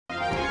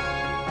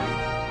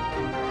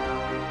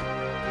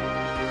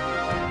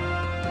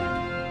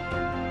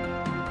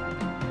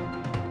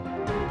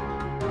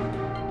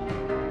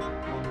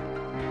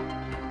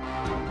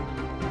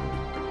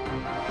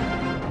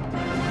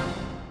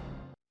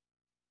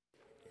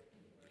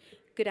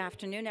Good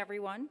afternoon,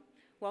 everyone.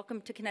 Welcome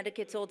to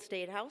Connecticut's Old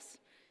State House.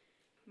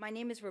 My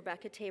name is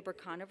Rebecca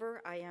Tabor-Conover.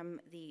 I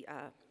am the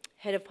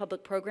head of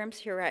public programs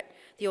here at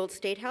the Old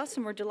State House,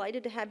 and we're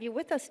delighted to have you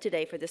with us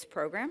today for this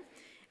program.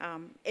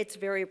 It's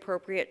very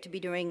appropriate to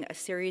be doing a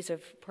series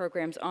of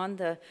programs on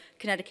the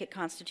Connecticut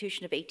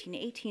Constitution of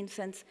 1818,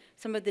 since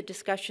some of the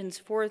discussions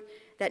for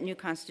that new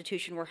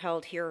Constitution were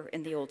held here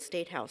in the Old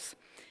State House.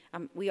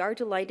 We are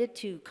delighted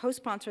to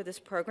co-sponsor this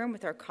program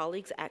with our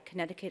colleagues at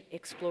Connecticut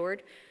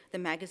Explored, the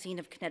magazine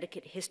of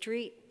Connecticut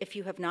history. If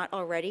you have not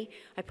already,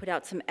 I put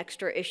out some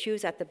extra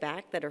issues at the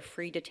back that are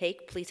free to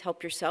take. Please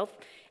help yourself.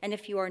 And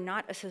if you are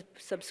not a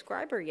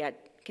subscriber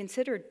yet,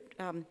 consider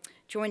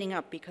joining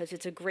up, because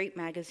it's a great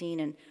magazine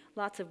and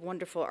lots of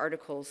wonderful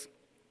articles.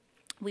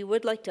 We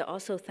would like to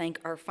also thank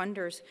our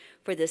funders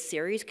for this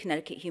series,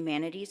 Connecticut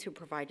Humanities, who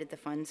provided the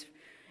funds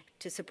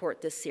to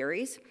support this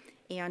series.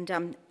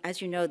 And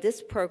as you know,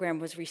 this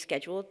program was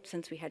rescheduled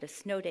since we had a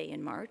snow day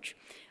in March.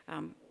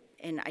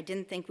 And I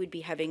didn't think we'd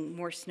be having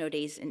more snow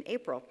days in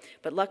April,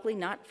 but luckily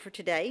not for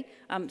today.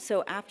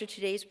 So after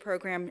today's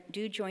program,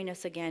 do join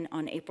us again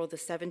on April the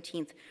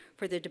 17th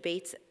for the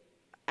debates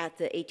at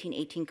the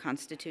 1818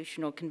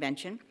 Constitutional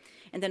Convention.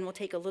 And then we'll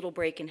take a little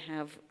break and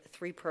have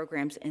 3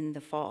 programs in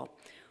the fall.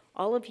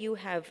 All of you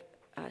have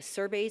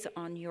surveys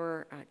on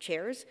your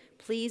chairs.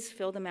 Please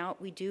fill them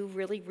out. We do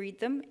really read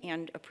them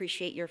and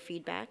appreciate your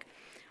feedback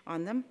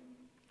on them.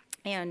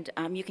 And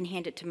you can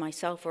hand it to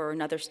myself or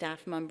another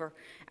staff member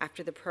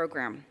after the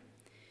program.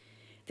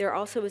 There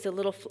also is a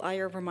little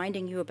flyer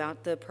reminding you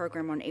about the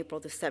program on April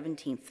the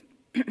 17th.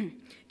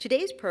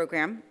 Today's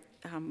program,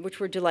 which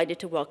we're delighted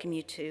to welcome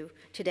you to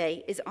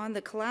today, is on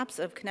the collapse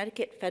of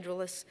Connecticut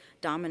Federalist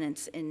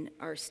dominance in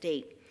our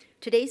state.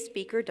 Today's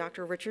speaker,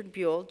 Dr. Richard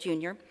Buel,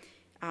 Jr.,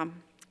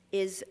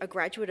 is a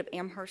graduate of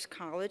Amherst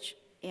College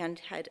and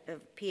had a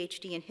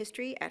PhD in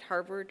history at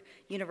Hartford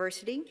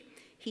University.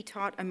 He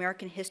taught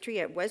American history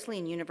at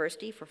Wesleyan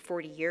University for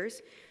 40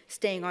 years,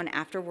 staying on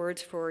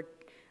afterwards for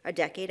a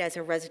decade as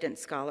a resident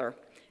scholar.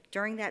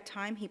 During that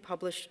time, he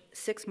published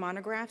 6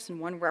 monographs and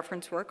 1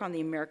 reference work on the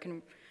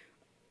American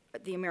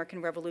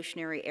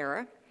Revolutionary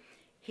era.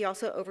 He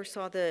also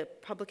oversaw the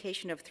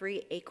publication of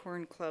 3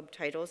 Acorn Club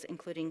titles,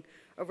 including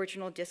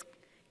Original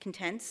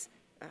Discontents,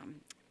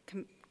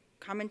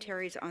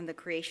 Commentaries on the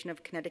Creation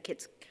of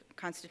Connecticut's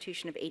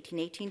Constitution of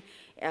 1818,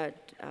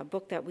 a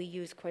book that we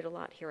use quite a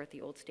lot here at the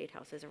Old State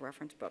House as a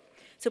reference book.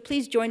 So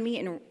please join me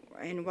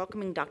in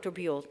welcoming Dr.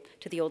 Buel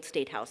to the Old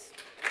State House.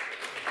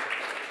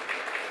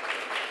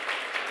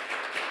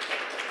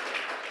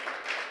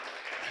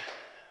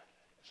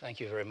 Thank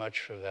you very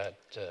much for that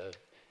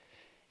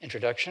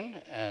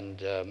introduction,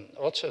 and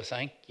also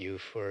thank you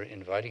for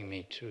inviting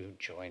me to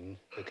join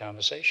the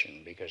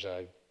conversation, because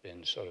I've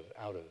been sort of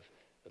out of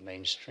the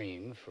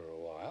mainstream for a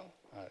while.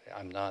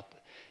 I'm not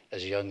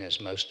as young as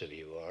most of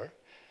you are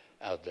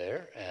out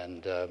there,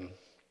 and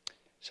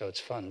so it's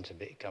fun to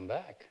come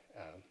back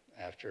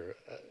after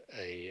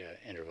a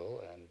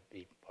interval and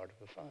be part of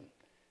the fun.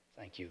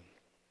 Thank you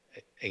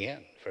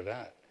again for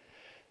that.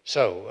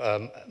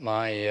 So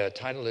my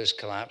title is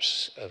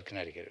Collapse of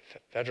Connecticut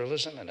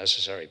Federalism, a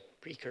necessary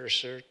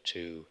precursor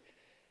to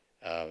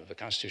the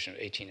Constitution of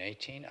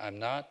 1818. I'm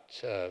not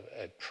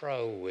a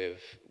pro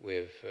with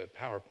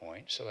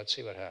PowerPoint, so let's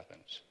see what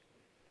happens.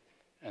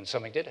 And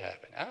something did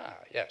happen.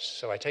 Yes.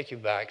 So I take you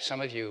back.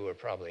 Some of you were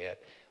probably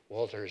at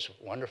Walter's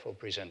wonderful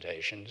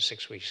presentation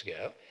 6 weeks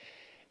ago.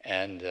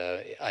 And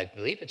I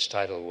believe its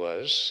title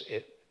was,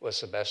 "It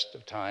was the best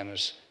of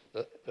times,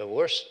 the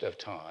worst of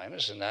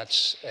times." And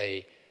that's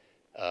a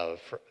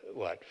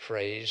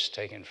phrase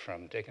taken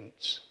from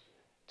Dickens'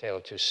 Tale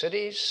of Two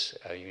Cities.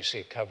 You can see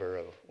a cover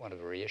of one of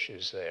the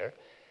reissues there.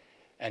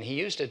 And he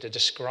used it to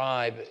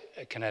describe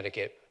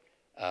Connecticut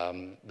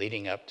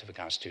leading up to the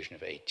Constitution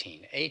of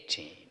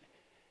 1818.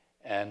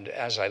 And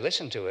as I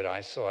listened to it,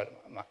 I thought,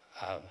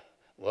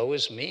 woe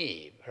is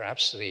me.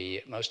 Perhaps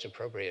the most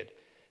appropriate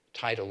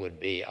title would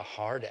be A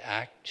Hard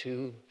Act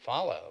to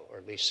Follow, or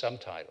at least some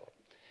title.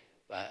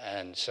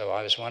 And so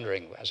I was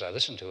wondering, as I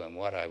listened to him,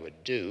 what I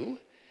would do,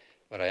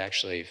 but I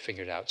actually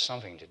figured out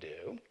something to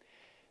do.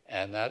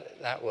 And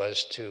that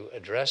was to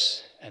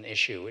address an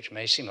issue which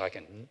may seem like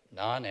a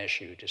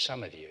non-issue to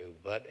some of you,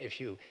 but if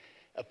you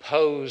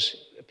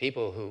oppose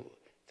people who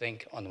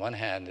think, on the one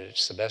hand, that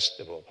it's the best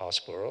of all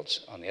possible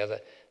worlds, on the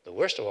other, the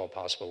worst of all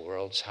possible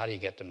worlds, how do you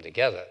get them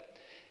together?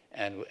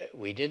 And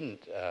we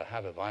didn't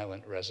have a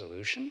violent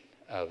resolution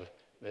of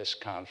this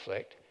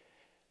conflict,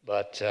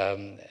 but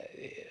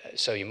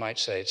so you might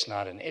say it's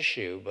not an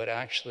issue, but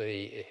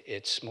actually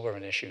it's more of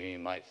an issue than you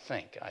might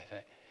think, I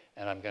think.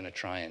 And I'm going to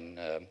try and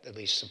at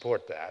least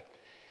support that.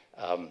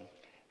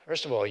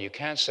 First of all, you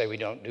can't say we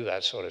don't do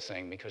that sort of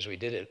thing, because we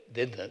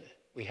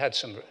we had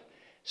some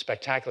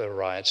spectacular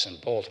riots in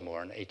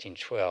Baltimore in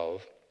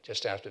 1812,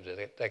 just after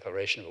the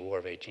declaration of the War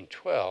of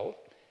 1812,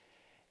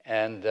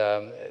 and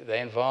they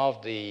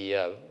involved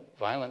the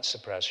violent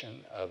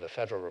suppression of the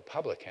Federal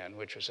Republican,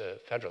 which was a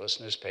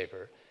Federalist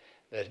newspaper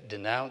that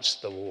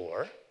denounced the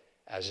war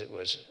as it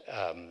was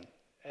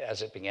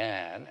as it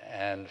began,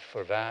 and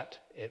for that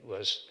it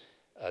was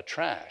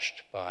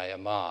trashed by a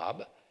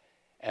mob.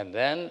 And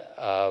then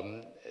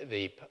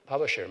the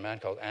publisher, a man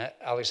called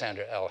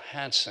Alexander L.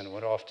 Hansen,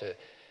 went off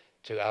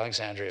to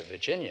Alexandria,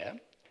 Virginia,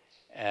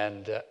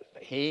 and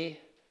he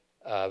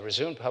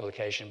resumed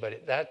publication,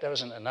 but that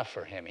wasn't enough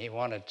for him. He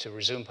wanted to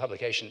resume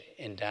publication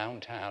in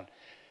downtown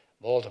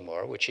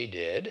Baltimore, which he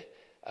did,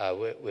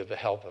 with the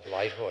help of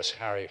Lighthorse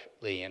Harry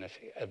Lee and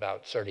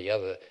about 30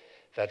 other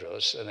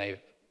Federalists, and they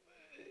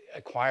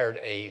acquired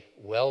a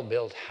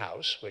well-built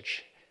house,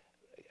 which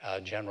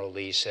General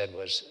Lee said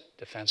was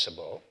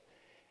defensible,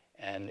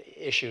 and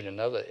issued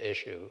another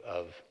issue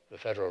of the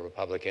Federal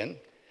Republican,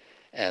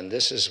 and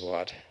this is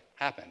what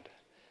happened.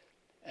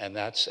 And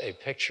that's a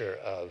picture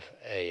of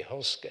a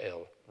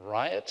whole-scale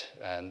riot,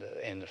 and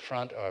in the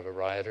front are the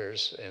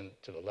rioters, and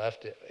to the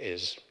left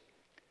is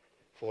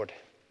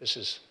this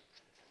is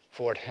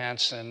Fort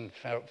Hanson.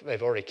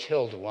 They've already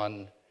killed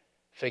one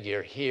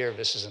figure here.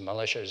 This is the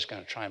militia who's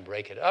going to try and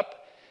break it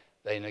up.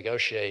 They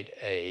negotiate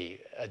a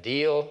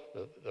deal.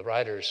 The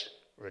rioters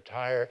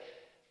retire.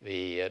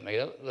 The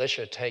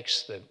militia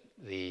takes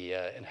the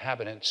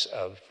inhabitants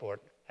of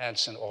Fort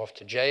Hanson off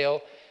to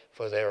jail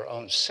for their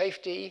own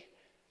safety.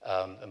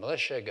 The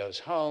militia goes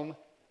home.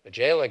 The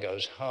jailer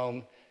goes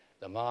home.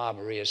 The mob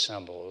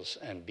reassembles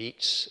and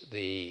beats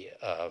the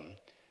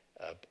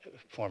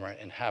former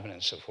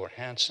inhabitants of Fort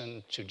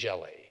Hanson to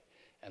jelly.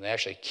 And they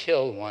actually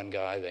kill one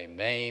guy. They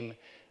maim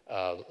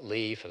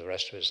Lee for the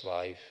rest of his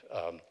life.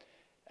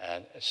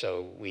 And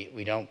so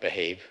we don't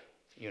behave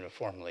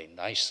uniformly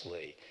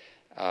nicely.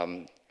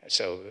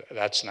 So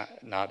that's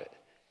not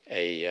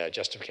a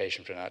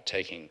justification for not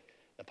taking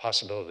the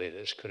possibility that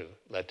this could have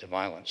led to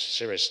violence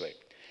seriously.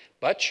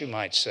 But you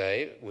might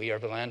say, we are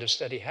the land of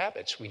steady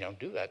habits. We don't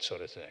do that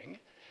sort of thing.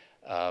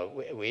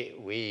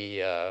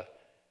 We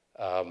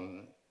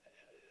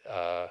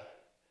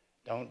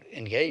don't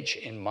engage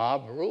in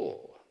mob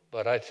rule.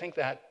 But I think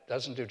that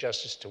doesn't do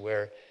justice to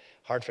where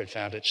Hartford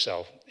found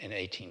itself in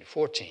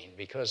 1814,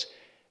 because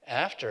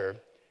after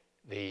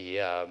the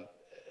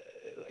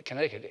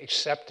Connecticut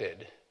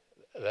accepted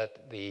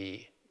that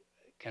the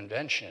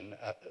convention,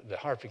 the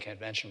Hartford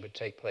Convention, would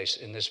take place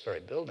in this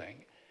very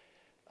building,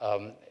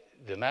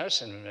 the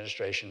Madison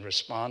administration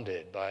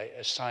responded by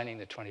assigning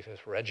the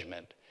 25th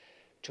Regiment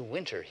to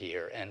winter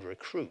here and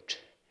recruit.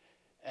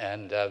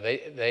 And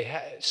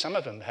some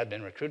of them had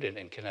been recruited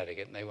in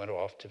Connecticut, and they went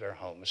off to their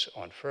homes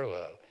on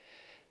furlough.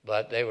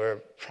 But they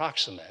were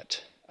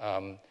proximate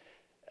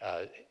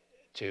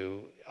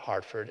to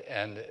Hartford,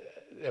 and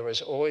there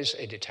was always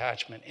a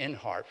detachment in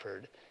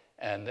Hartford,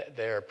 and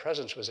their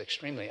presence was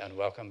extremely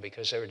unwelcome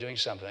because they were doing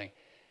something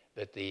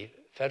that the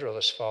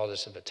Federalist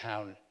fathers of the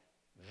town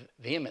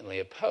vehemently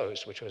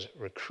opposed, which was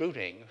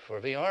recruiting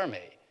for the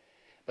army.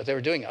 But they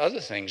were doing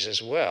other things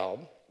as well,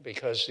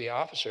 because the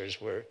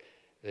officers were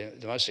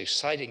the most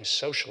exciting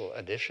social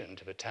addition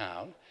to the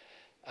town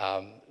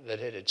that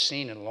it had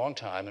seen in a long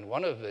time. And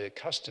one of the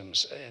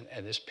customs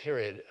in this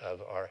period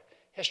of our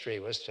history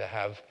was to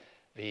have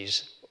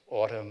these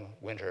autumn,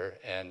 winter,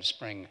 and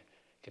spring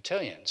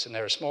cotillions. And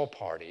there are small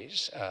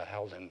parties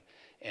held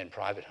in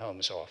private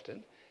homes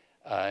often.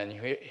 And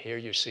here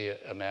you see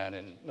a man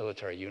in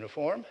military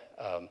uniform.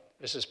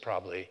 This is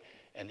probably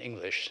an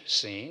English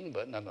scene,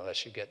 but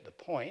nonetheless you get the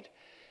point.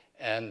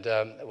 And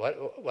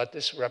what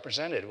this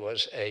represented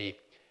was a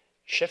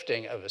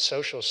shifting of the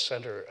social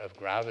center of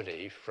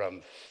gravity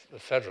from the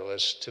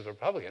Federalists to the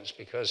Republicans,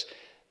 because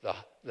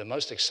the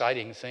most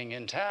exciting thing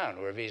in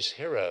town were these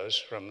heroes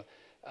from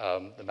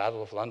the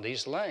Battle of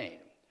Lundy's Lane.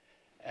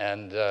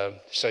 And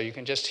so you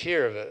can just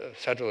hear the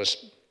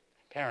Federalist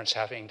parents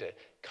having to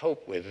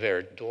cope with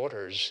their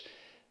daughters'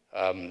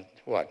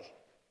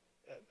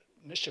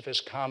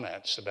 mischievous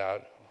comments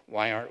about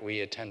why aren't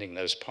we attending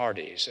those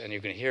parties? And you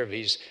can hear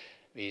these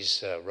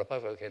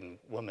Republican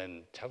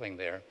women telling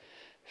their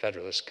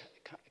Federalist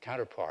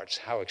counterparts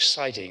how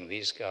exciting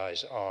these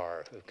guys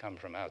are who come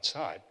from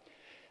outside.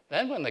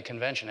 Then when the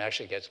convention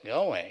actually gets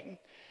going,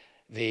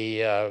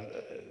 the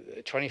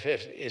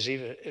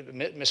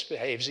 25th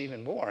misbehaves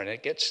even more, and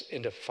it gets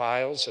into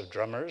files of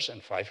drummers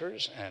and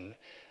fifers and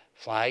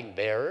flag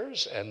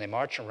bearers, and they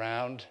march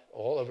around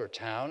all over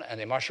town, and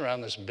they march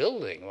around this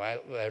building while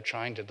they're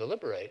trying to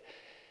deliberate.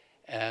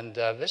 And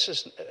this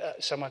is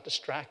somewhat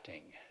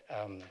distracting,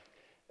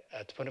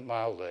 to put it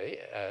mildly,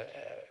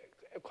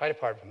 quite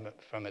apart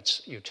from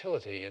its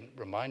utility in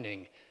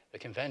reminding the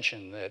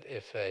convention that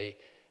if they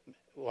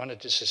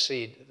wanted to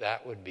secede,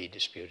 that would be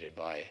disputed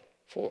by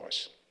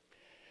force.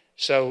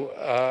 So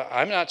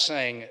I'm not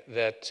saying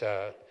that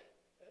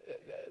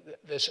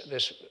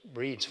this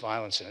breeds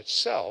violence in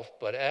itself,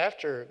 but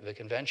after the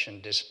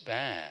convention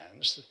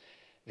disbands,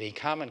 the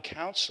Common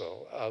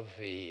Council of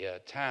the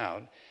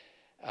town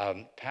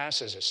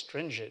passes a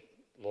stringent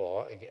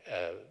law,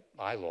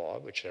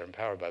 bylaw, which they're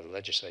empowered by the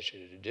legislature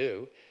to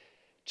do,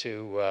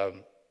 to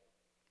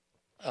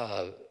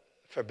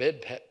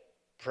forbid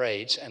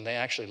parades, and they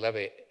actually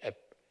levy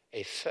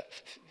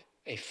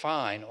a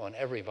fine on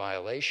every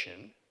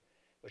violation,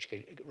 which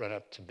could run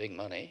up to big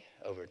money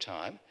over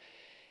time.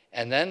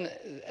 And then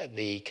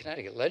the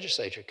Connecticut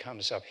legislature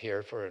comes up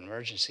here for an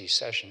emergency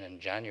session in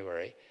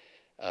January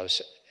of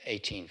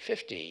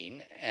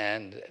 1815,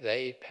 and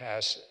they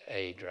pass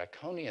a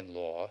draconian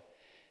law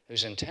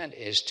whose intent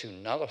is to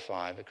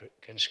nullify the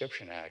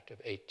Conscription Act of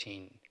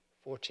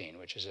 1814,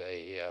 which is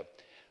a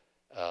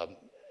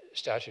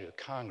statute of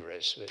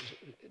Congress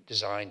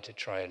designed to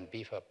try and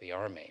beef up the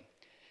Army.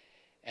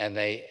 And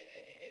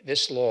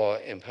this law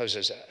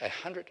imposes a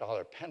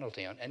 $100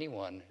 penalty on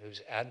anyone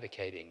who's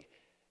advocating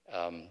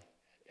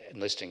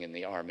enlisting in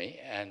the Army,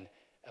 and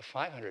a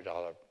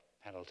 $500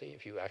 penalty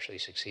if you actually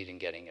succeed in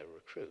getting a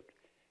recruit,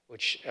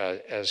 which,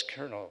 as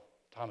Colonel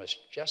Thomas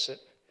Jessup,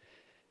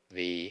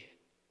 the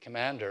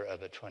commander of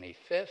the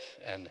 25th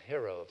and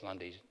hero of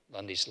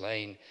Lundy's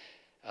Lane,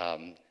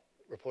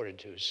 reported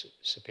to his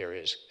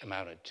superiors,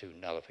 amounted to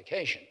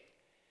nullification.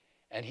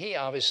 And he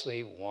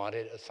obviously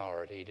wanted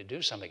authority to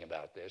do something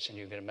about this, and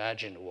you can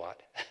imagine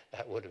what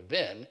that would have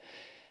been.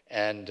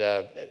 And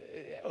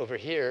over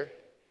here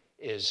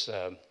is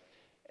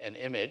an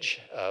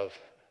image of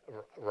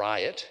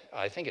riot.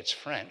 I think it's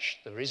French.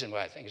 The reason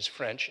why I think it's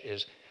French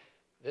is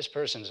this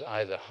person's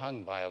either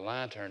hung by a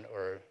lantern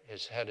or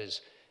his head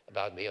is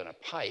about to be on a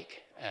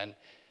pike. And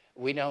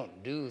we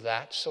don't do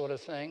that sort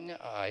of thing,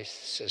 I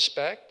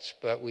suspect,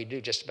 but we do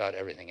just about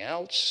everything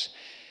else.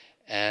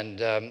 And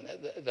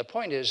the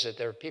point is that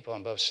there are people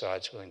on both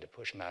sides willing to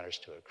push matters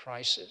to a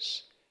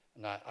crisis.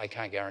 I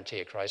can't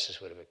guarantee a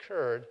crisis would have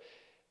occurred,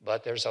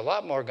 but there's a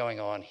lot more going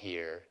on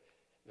here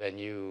than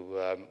you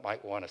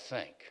might want to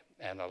think.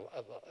 And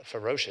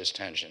ferocious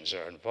tensions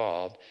are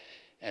involved.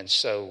 And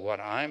so what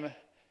I'm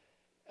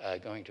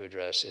going to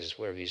address is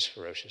where these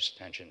ferocious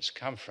tensions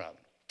come from.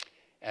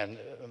 And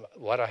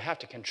what I have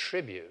to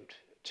contribute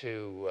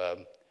to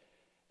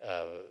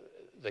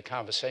the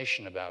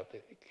conversation about the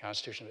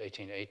Constitution of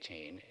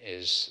 1818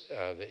 is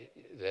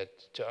that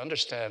to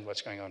understand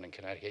what's going on in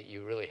Connecticut,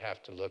 you really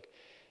have to look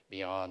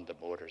beyond the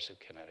borders of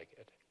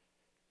Connecticut.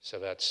 So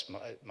that's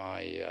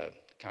my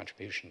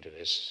contribution to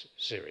this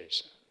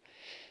series.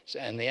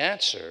 And the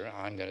answer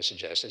I'm going to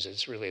suggest is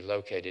it's really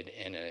located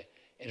in an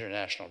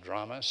international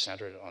drama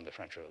centered on the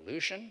French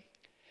Revolution,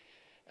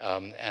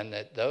 and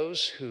that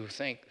those who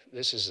think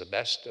this is the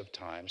best of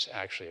times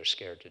actually are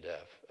scared to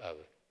death of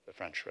the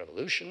French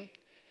Revolution,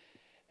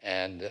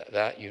 and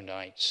that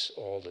unites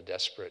all the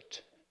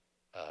desperate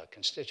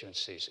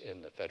constituencies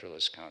in the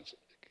Federalist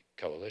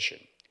coalition.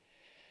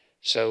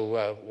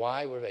 So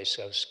why were they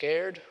so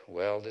scared?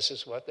 Well, this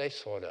is what they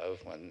thought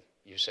of when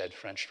you said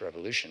French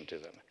Revolution to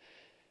them.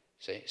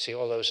 See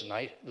all those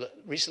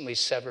recently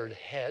severed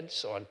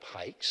heads on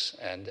pikes,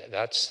 and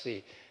that's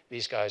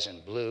these guys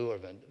in blue are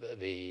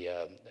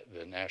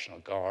the National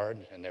Guard,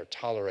 and they're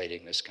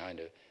tolerating this kind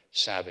of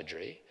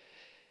savagery.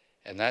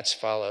 And that's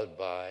followed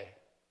by,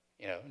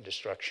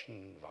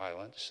 destruction,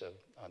 violence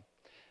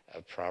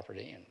of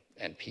property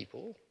and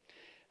people,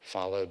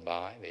 followed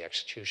by the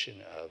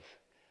execution of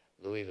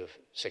Louis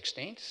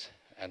XVI,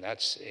 and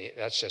that's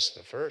just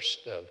the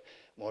first of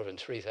more than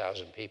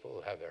 3,000 people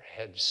who have their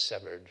heads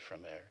severed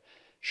from their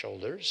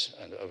shoulders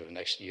and over the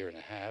next year and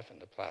a half in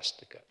the Place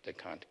de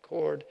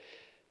Concorde,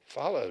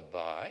 followed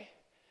by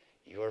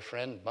your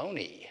friend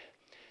Boney,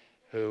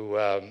 who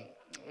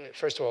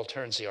first of all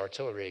turns the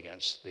artillery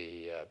against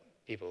the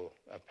people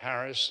of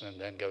Paris and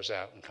then goes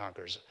out and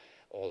conquers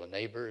all the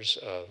neighbors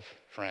of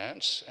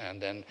France and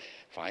then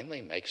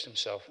finally makes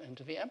himself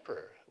into the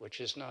emperor,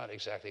 which is not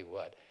exactly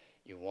what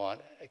you want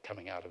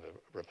coming out of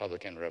a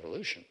Republican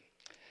revolution.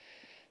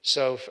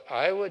 So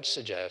I would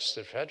suggest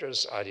that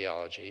Federalist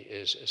ideology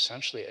is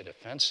essentially a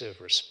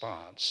defensive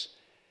response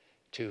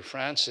to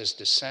France's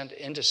descent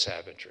into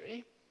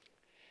savagery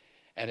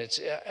and its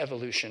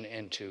evolution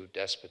into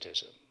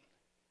despotism.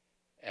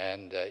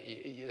 And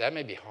that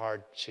may be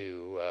hard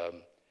to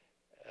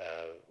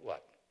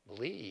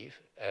believe.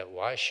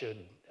 Why should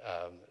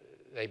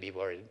they be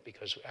worried?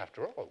 Because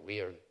after all, we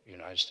are the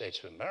United States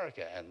of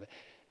America, and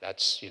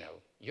that's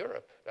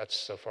Europe. That's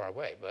so far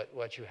away. But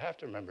what you have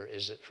to remember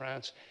is that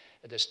France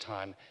at this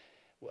time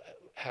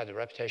had the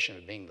reputation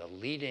of being the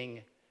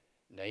leading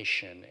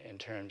nation in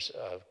terms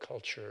of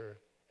culture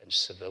and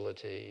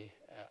civility.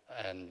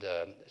 And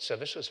so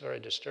this was very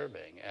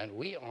disturbing. And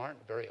we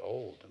aren't very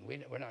old,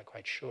 and we're not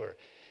quite sure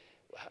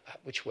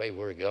which way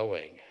we're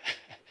going.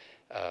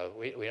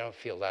 We don't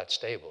feel that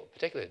stable,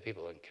 particularly the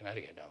people in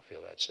Connecticut don't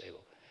feel that stable.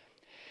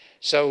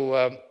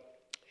 So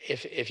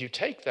if you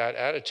take that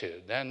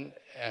attitude, then,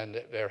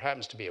 and there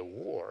happens to be a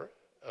war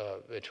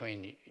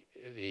between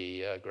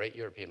the great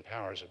European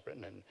powers of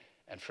Britain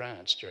and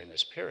France during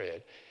this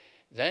period,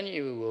 then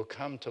you will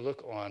come to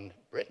look on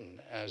Britain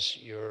as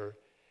your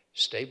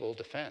stable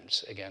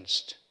defense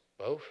against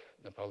both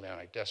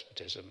Napoleonic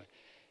despotism,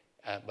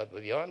 but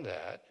beyond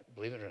that,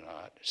 believe it or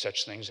not,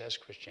 such things as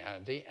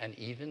Christianity and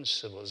even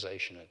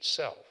civilization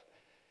itself.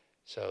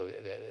 So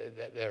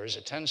there is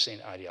a tendency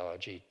in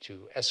ideology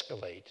to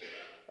escalate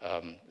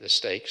the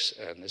stakes,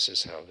 and this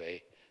is how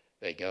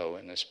they go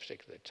in this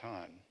particular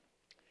time.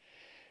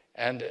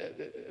 And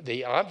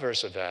the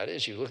obverse of that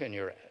is you look in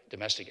your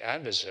domestic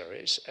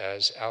adversaries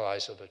as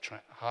allies of the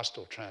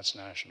hostile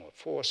transnational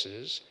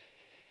forces,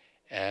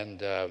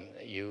 and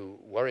you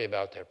worry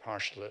about their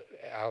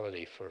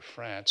partiality for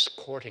France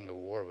courting a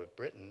war with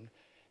Britain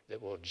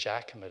that will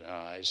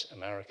Jacobinize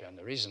America. And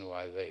the reason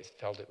why they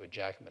felt it would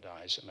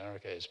Jacobinize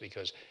America is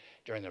because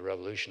during the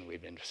Revolution,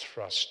 we'd been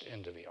thrust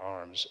into the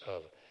arms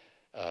of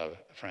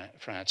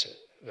France,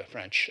 the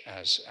French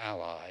as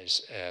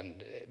allies,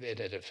 and it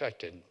had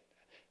affected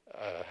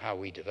how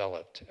we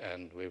developed,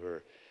 and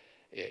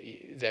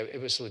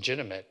it was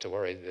legitimate to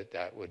worry that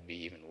that would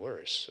be even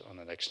worse on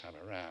the next time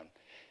around.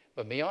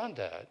 But beyond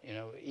that,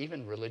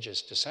 even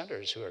religious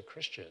dissenters who are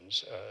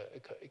Christians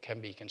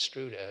can be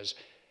construed as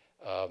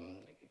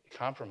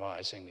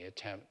compromising the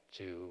attempt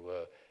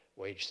to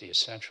wage the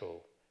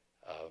essential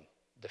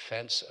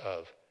defense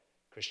of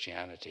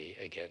Christianity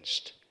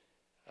against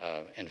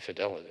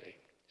infidelity.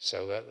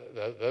 So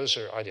those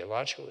are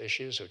ideological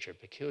issues which are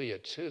peculiar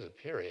to the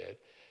period,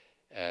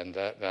 and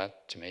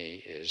that to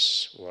me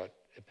is what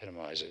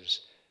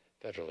epitomizes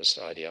Federalist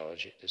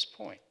ideology at this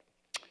point.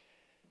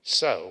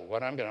 So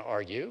what I'm going to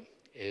argue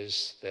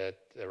is that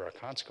there are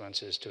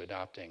consequences to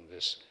adopting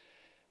this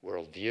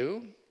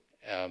worldview.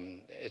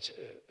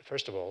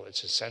 First of all,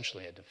 it's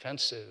essentially a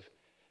defensive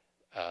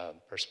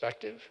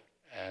perspective,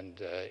 and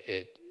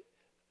it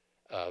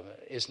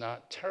is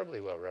not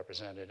terribly well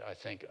represented, I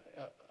think,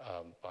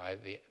 by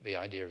the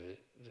idea that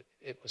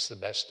it was the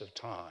best of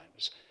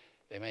times.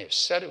 They may have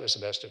said it was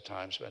the best of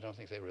times, but I don't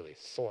think they really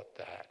thought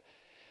that.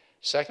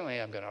 Secondly,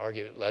 I'm going to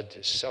argue it led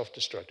to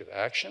self-destructive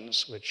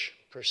actions, which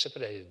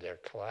precipitated their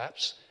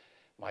collapse.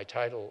 My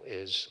title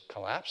is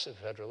Collapse of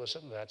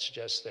Federalism. That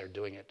suggests they're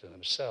doing it to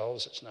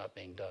themselves. It's not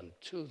being done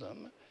to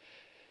them.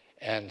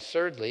 And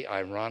thirdly,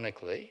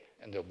 ironically,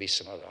 and there'll be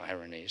some other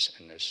ironies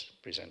in this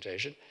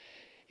presentation,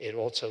 it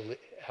also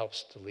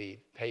helps to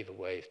pave a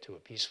way to a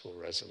peaceful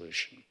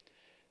resolution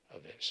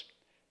of this.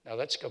 Now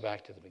let's go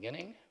back to the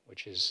beginning,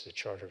 which is the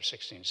Charter of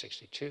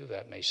 1662.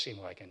 That may seem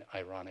like an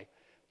ironic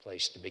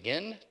place to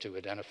begin, to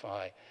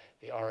identify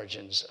the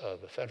origins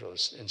of the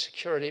Federalist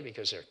insecurity,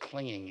 because they're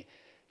clinging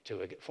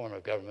to a form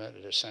of government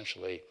that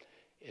essentially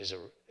is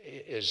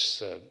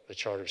the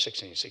Charter of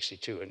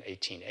 1662 in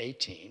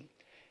 1818.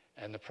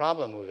 And the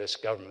problem with this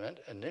government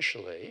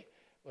initially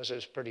was it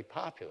was pretty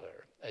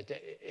popular.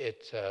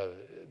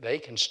 They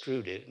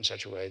construed it in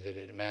such a way that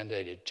it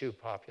mandated 2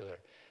 popular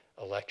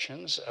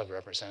elections of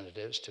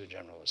representatives to a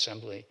General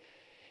Assembly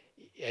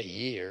a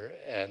year,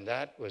 and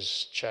that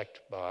was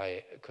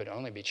could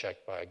only be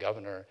checked by a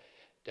governor,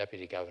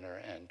 deputy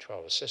governor, and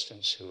 12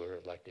 assistants who were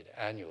elected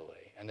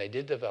annually. And they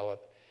did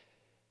develop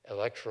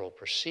electoral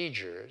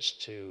procedures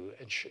to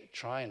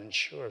try and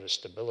ensure the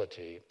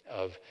stability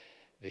of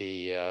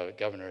the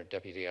governor,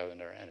 deputy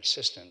governor, and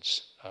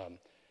assistants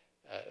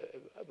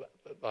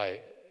by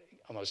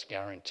almost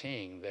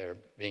guaranteeing their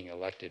being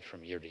elected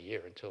from year to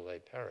year until they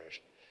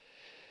perished.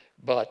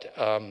 But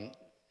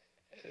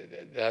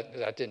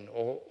that didn't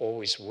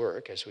always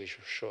work, as we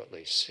shall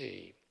shortly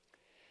see.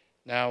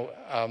 Now,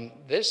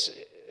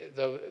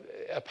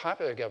 a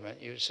popular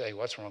government, you say,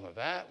 what's wrong with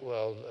that?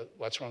 Well,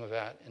 what's wrong with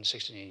that in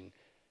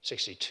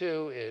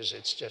 1662 is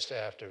it's just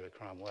after the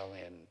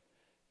Cromwellian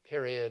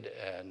period,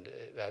 and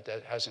that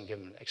hasn't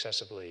given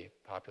excessively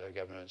popular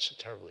governments a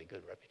terribly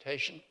good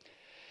reputation.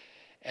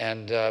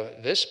 And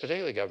this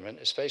particular government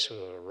is faced with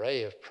an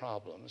array of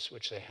problems,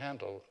 which they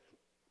handle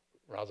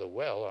rather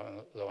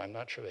well, though I'm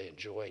not sure they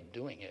enjoyed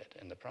doing it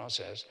in the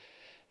process.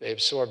 They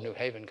absorbed New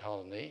Haven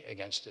colony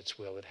against its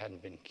will. It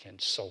hadn't been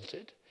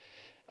consulted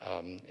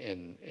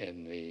in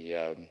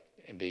the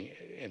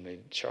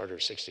Charter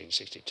of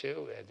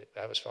 1662. And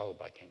that was followed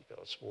by King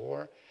Philip's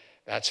War.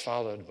 That's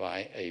followed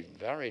by a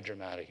very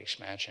dramatic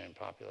expansion in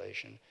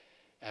population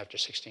after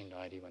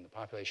 1690, when the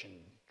population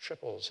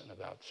triples in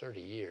about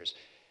 30 years,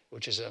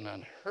 which is an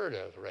unheard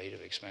of rate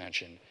of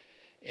expansion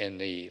in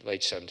the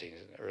late 17th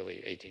and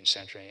early 18th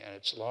century, and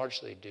it's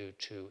largely due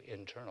to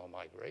internal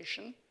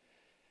migration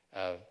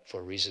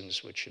for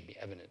reasons which should be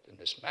evident in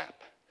this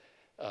map.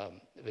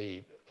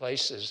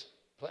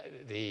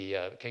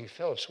 King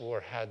Philip's War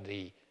had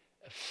the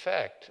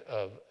effect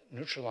of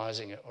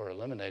neutralizing or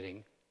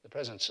eliminating the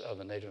presence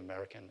of a Native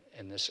American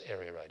in this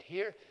area right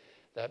here.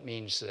 That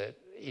means that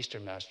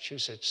Eastern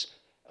Massachusetts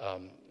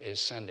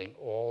is sending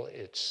all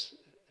its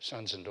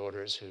sons and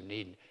daughters who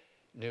need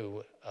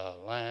new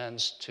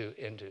lands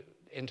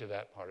into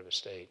that part of the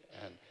state.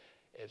 And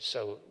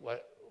so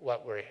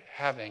what we're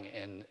having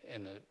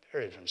in the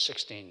period from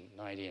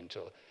 1690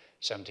 until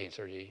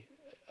 1730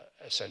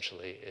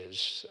 essentially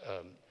is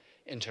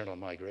internal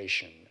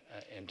migration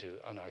into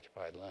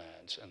unoccupied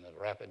lands and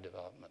the rapid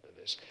development of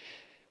this,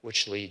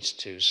 which leads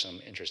to some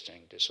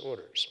interesting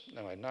disorders.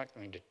 Now, I'm not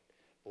going to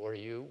bore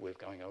you with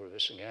going over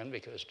this again,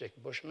 because Dick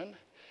Bushman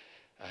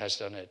has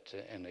done it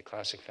in the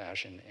classic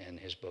fashion in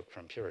his book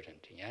From Puritan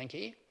to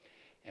Yankee,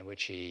 in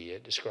which he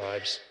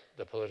describes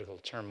the political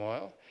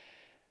turmoil,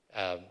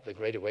 the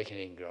Great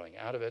Awakening growing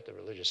out of it, the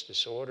religious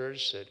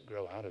disorders that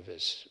grow out of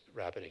this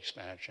rapid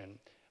expansion,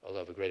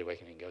 although the Great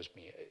Awakening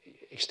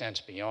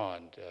extends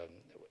beyond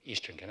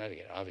eastern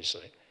Connecticut,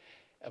 obviously,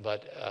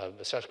 but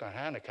the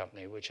Susquehanna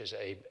Company, which is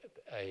a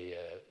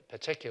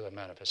particular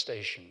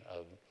manifestation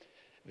of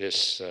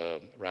this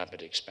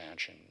rapid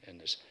expansion in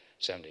the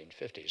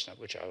 1750s,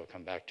 which I will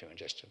come back to in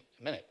just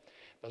a minute.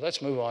 But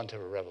let's move on to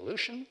a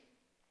revolution.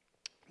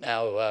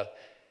 Now,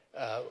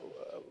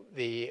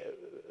 the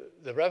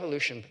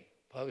revolution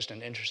posed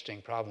an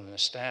interesting problem in the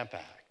Stamp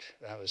Act.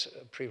 That was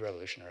a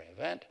pre-revolutionary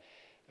event.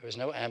 There was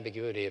no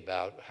ambiguity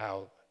about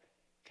how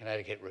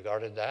Connecticut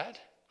regarded that,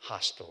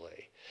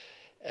 hostilely.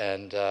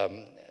 And,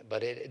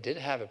 but it did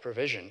have a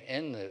provision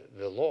in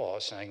the law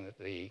saying that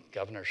the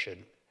governor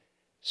should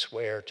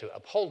swear to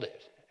uphold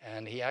it.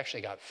 And he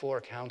actually got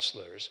 4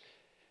 counselors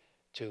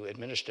to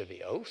administer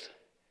the oath.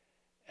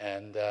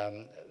 And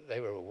they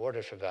were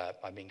rewarded for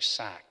that by being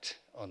sacked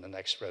on the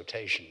next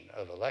rotation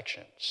of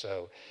elections.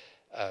 So,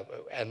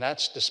 and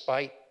that's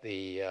despite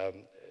the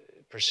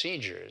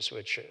procedures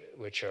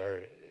which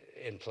are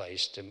in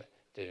place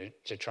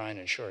to try and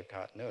ensure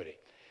continuity.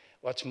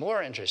 What's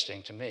more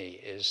interesting to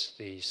me is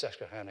the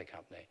Susquehanna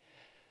Company.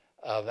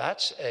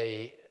 That's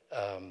a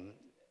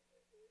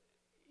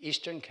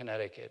Eastern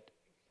Connecticut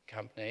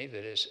company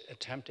that is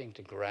attempting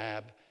to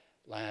grab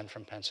land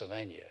from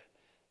Pennsylvania,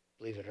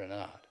 believe it or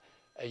not.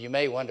 You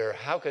may wonder,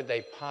 how could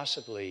they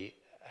possibly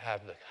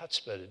have the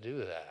chutzpah to do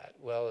that?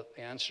 Well,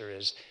 the answer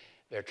is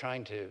they're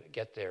trying to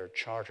get their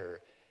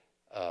charter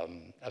of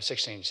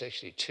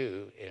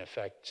 1662, in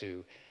effect,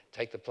 to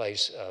take the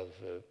place of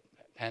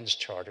Penn's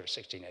charter of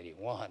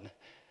 1681.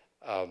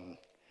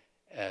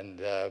 And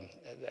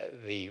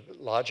the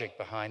logic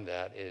behind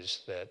that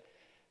is that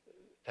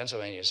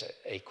Pennsylvania is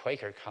a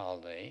Quaker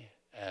colony,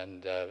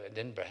 and it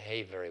didn't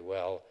behave very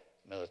well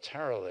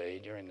militarily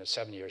during the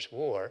 7 Years'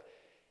 War,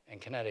 and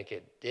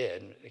Connecticut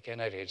did.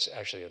 Connecticut's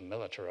actually a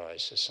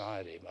militarized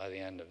society by the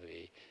end of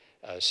the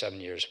 7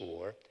 Years'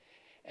 War.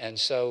 And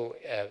so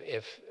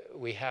if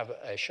we have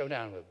a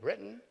showdown with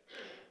Britain,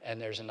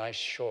 and there's a nice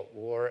short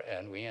war,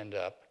 and we end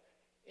up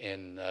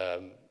in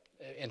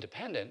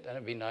independent, then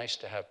it'd be nice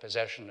to have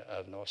possession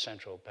of north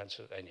central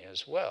Pennsylvania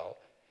as well,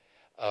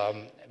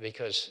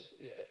 because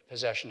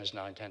possession is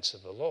 9/10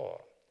 of the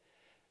law.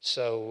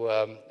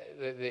 So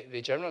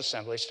the General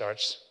Assembly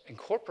starts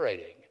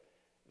incorporating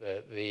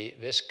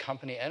this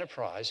company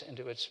enterprise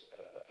into its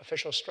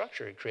official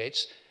structure. It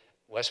creates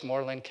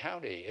Westmoreland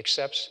County,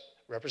 accepts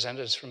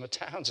representatives from the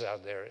towns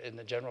out there in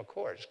the general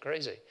court. It's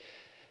crazy.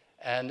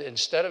 And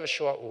instead of a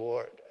short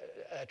war,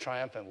 a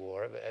triumphant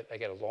war, they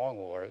get a long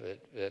war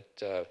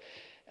that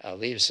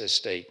leaves the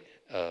state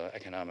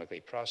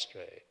economically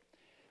prostrate.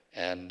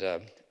 And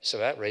so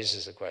that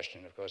raises the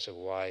question, of course, of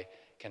why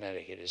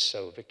Connecticut is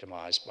so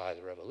victimized by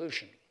the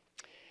revolution.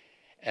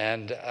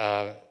 And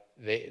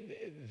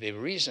the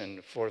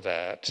reason for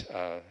that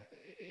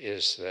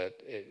is that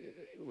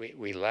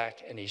we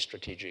lack any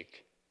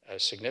strategic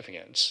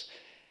significance,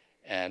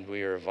 and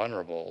we are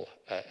vulnerable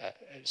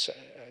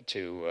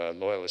to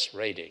loyalist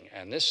raiding.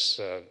 And this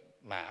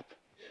map,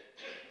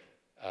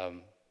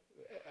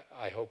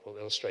 I hope, will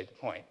illustrate the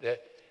point.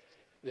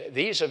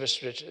 These are the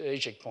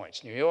strategic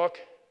points. New York,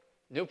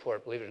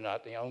 Newport, believe it or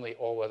not, the only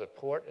all-weather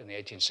port in the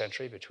 18th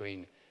century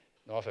between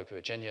Norfolk,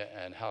 Virginia,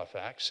 and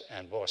Halifax,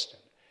 and Boston.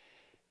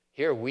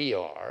 Here we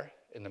are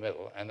in the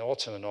middle, and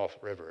also the North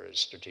River is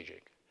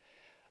strategic.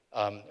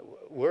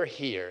 We're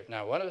here.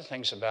 Now, one of the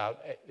things about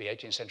the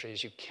 18th century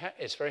is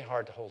it's very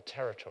hard to hold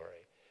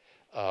territory.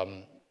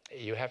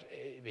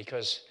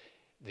 Because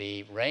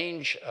the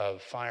range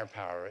of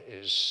firepower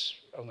is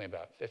only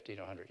about 50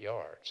 to 100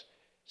 yards.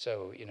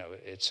 So, you know,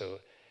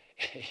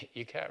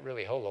 you can't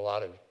really hold a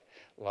lot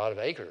of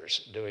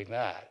acres doing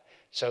that.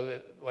 So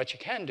what you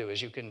can do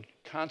is you can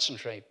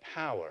concentrate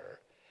power,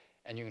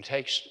 and you can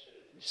take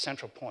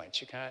central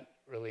points. You can't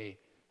really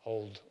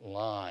hold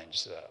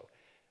lines, though.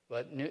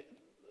 But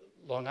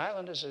Long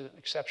Island is an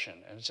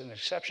exception, and it's an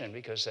exception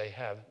because they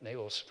have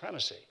naval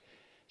supremacy.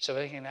 So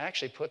they can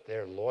actually put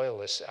their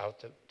loyalists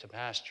out to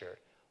pasture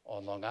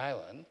on Long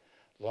Island.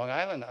 Long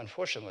Island,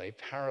 unfortunately,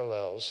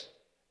 parallels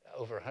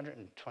over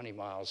 120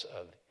 miles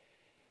of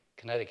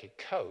Connecticut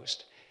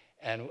coast,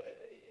 and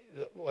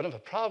one of the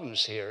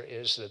problems here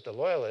is that the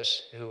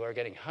loyalists, who are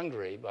getting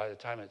hungry by the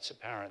time it's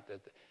apparent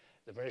that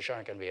the British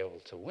aren't going to be able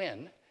to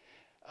win,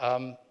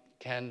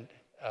 can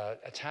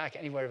attack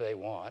anywhere they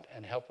want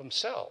and help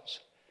themselves,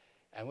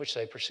 and which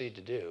they proceed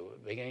to do,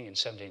 beginning in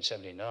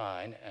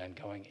 1779 and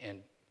going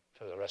in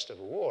for the rest of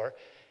the war.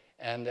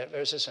 And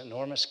there's this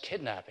enormous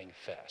kidnapping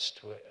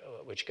fest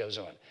which goes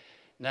on.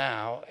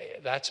 Now,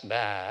 that's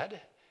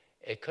bad.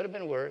 It could have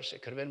been worse.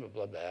 It could have been a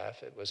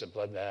bloodbath. It was a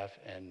bloodbath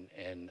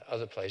in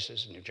other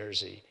places, New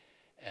Jersey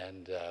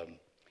and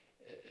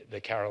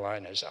the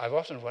Carolinas. I've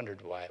often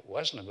wondered why it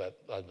wasn't a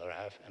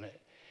bloodbath, and it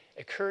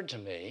occurred to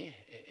me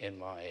in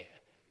my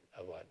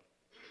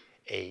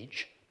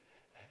age,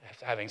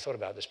 having thought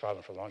about this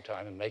problem for a long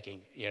time and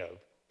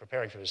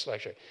preparing for this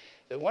lecture,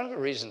 that one of the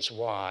reasons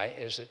why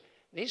is that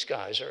these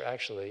guys are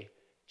actually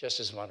just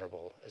as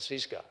vulnerable as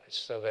these guys.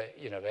 So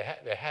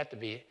they had to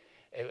be.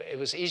 It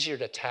was easier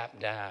to tap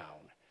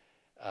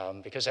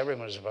down because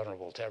everyone is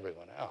vulnerable to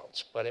everyone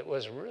else, but it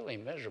was really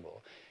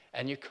miserable.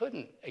 And you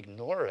couldn't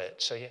ignore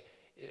it,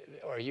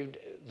 or you'd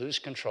lose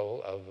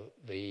control of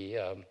the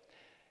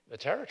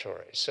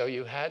territory. So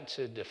you had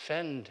to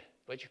defend,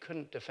 but you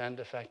couldn't defend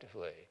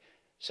effectively.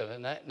 So the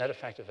net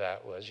effect of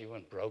that was you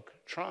went broke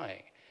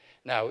trying.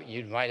 Now,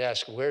 you might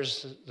ask,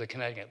 where's the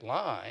Connecticut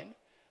line?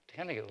 The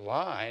Connecticut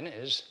line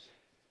is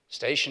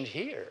stationed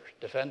here,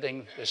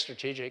 defending the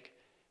strategic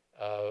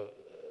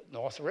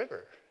North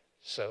River.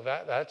 So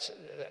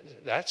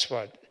that's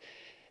what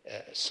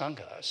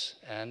sunk us.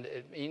 And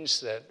it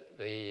means that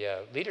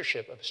the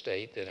leadership of a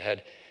state that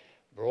had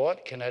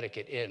brought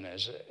Connecticut in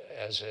as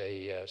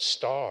a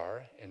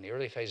star in the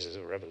early phases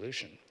of the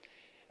Revolution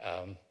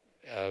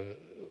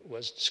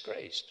was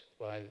disgraced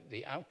by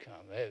the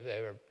outcome.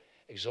 They were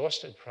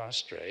exhausted,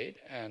 prostrate,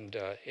 and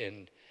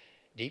in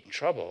deep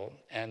trouble,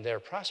 and their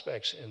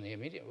prospects in the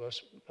immediate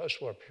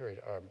post-war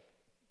period are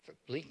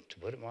bleak, to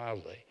put it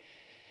mildly,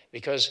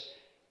 because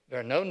there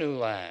are no new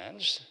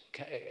lands.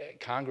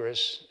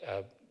 Congress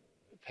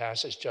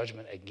passes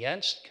judgment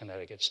against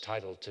Connecticut's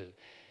title to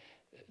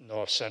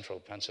north-central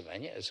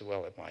Pennsylvania, as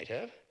well it might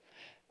have.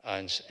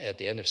 And at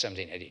the end of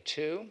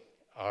 1782,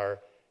 our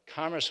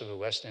commerce with the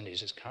West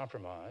Indies is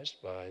compromised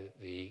by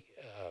the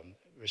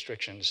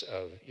restrictions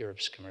of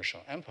Europe's commercial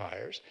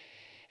empires.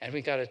 And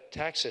we've got a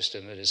tax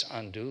system that is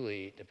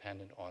unduly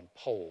dependent on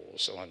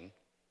polls, on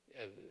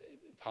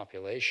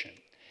population.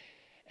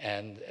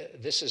 And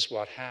this is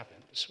what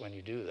happens when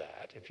you do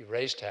that. If you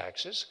raise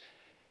taxes,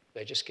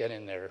 they just get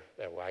in their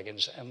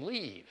wagons and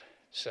leave.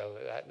 So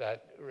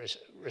that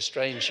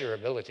restrains your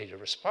ability to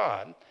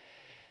respond.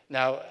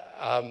 Now,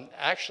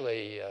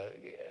 actually,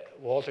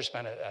 Walter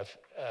spent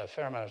a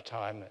fair amount of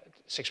time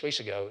 6 weeks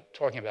ago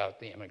talking about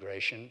the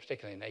immigration,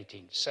 particularly in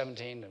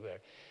 1817,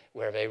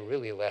 where they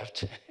really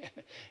left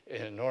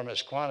in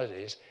enormous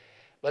quantities.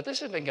 But this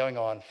has been going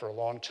on for a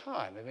long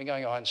time. It's been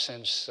going on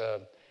since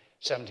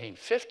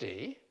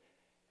 1750,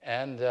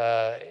 and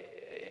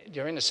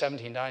during the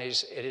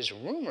 1790s, it is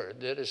rumored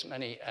that as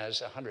many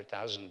as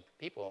 100,000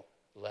 people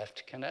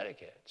left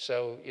Connecticut.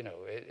 So, you know,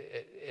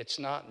 it's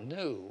not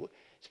new.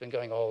 It's been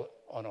going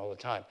on all the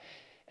time.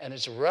 And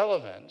its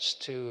relevance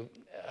to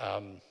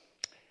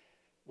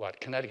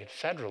Connecticut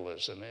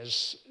federalism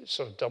is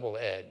sort of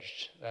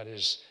double-edged. That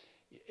is,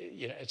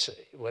 you know,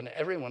 when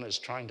everyone is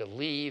trying to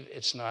leave,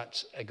 it's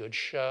not a good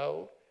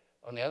show.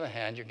 On the other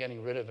hand, you're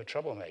getting rid of the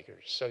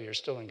troublemakers, so you're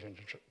still in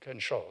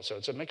control. So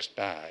it's a mixed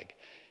bag,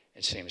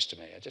 it seems to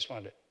me. I just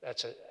wanted to,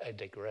 that's a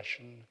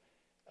digression,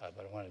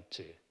 but I wanted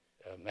to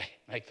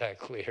make that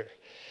clear.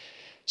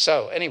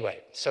 So anyway,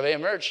 so they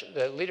emerge,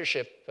 the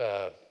leadership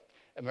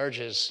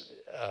emerges,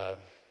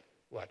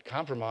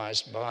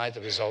 compromised by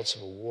the results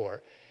of a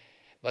war.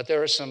 But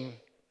there are some,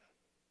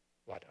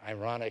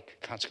 ironic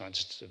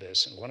consequences to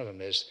this, and one of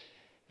them is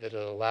that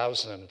it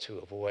allows them to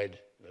avoid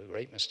the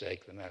great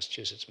mistake that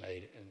Massachusetts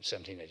made in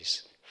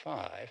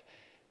 1785,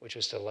 which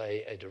was to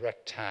lay a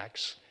direct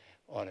tax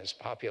on its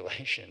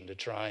population to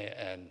try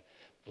and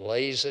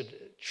blaze a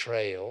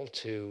trail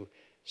to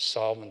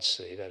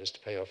solvency, that is to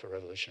pay off the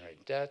revolutionary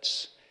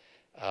debts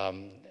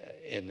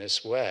in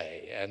this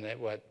way. And that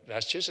what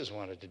Massachusetts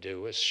wanted to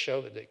do was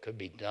show that it could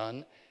be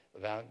done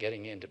without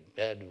getting into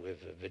bed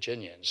with the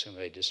Virginians, whom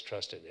they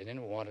distrusted. They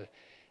didn't want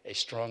a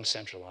strong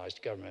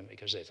centralized government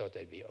because they thought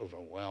they'd be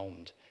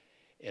overwhelmed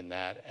in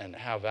that. And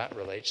how that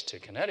relates to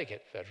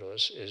Connecticut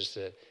Federalists is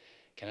that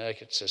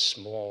Connecticut's a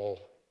smaller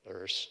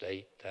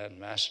state than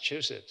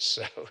Massachusetts.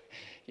 So,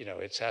 you know,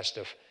 it has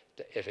to,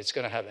 if it's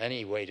going to have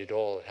any weight at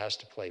all, it has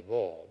to play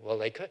ball. Well,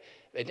 they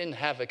didn't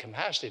have the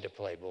capacity to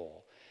play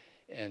ball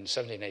in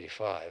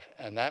 1785.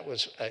 And that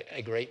was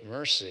a great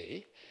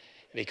mercy,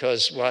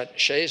 because what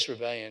Shays'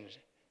 Rebellion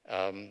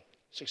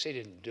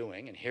succeeded in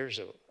doing, and here's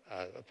a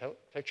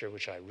picture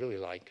which I really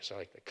like because I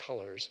like the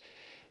colors,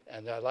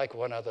 and I like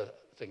one other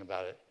thing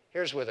about it.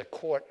 Here's where the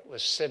court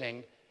was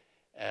sitting,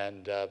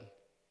 and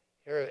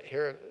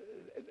here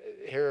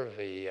are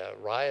the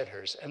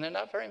rioters, and there are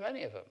not very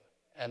many of them,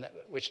 and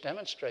which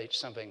demonstrates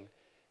something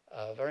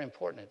very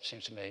important, it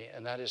seems to me,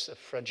 and that is the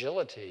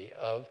fragility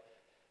of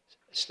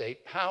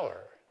state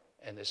power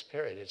in this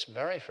period. It's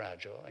very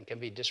fragile and can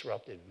be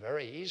disrupted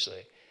very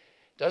easily.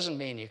 Doesn't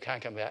mean you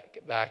can't come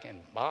back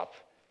and bop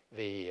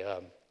the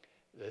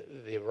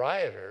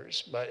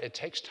rioters, but it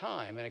takes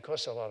time and it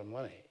costs a lot of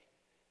money.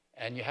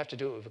 And you have to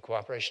do it with the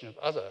cooperation of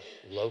other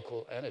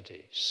local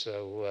entities.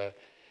 So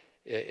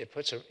it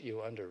puts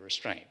you under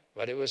restraint.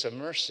 But it was a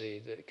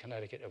mercy that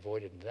Connecticut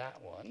avoided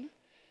that one.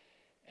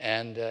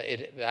 And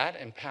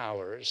that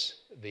empowers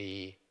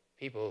the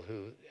people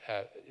who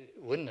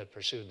wouldn't have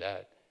pursued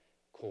that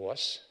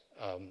course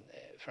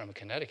from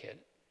Connecticut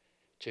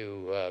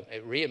to,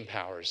 it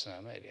re-empowers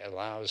them. It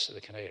allows the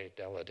Connecticut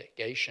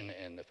delegation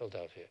in the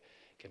Philadelphia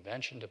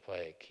Convention to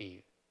play a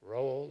key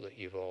role. That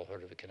you've all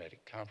heard of the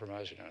Connecticut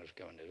Compromise. We don't have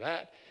to go into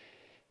that.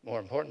 More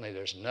importantly,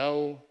 there's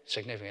no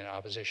significant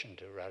opposition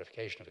to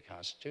ratification of the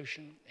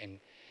Constitution in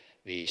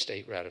the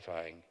state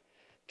ratifying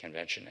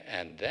convention.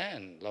 And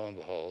then, lo and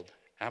behold,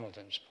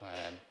 Hamilton's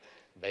plan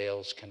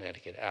bails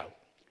Connecticut out.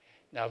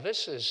 Now,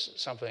 this is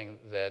something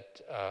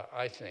that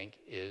I think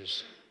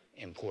is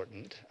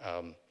important.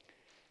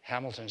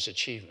 Hamilton's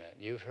achievement.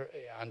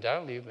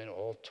 Undoubtedly, you've been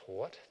all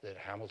taught that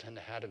Hamilton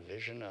had a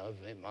vision of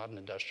a modern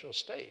industrial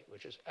state,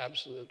 which is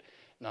absolute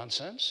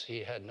nonsense.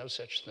 He had no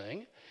such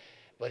thing.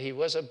 But he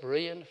was a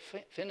brilliant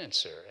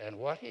financer, and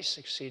what he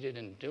succeeded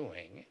in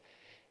doing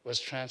was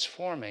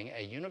transforming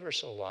a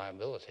universal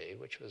liability,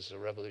 which was the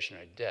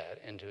revolutionary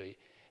debt, into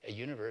a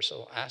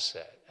universal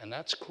asset, and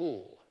that's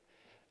cool.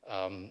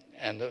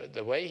 And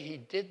the way he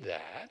did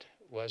that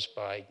was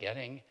by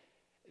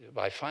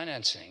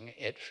financing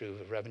it through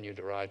the revenue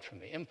derived from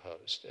the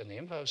impost. And the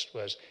impost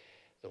was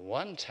the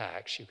one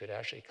tax you could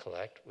actually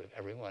collect with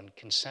everyone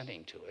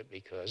consenting to it,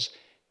 because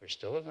we're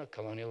still in a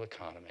colonial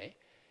economy,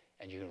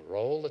 and you can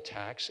roll the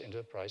tax into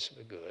the price of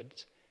the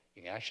goods.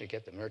 You can actually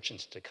get the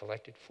merchants to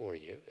collect it for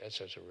you.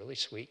 That's a really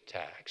sweet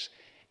tax.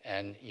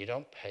 And you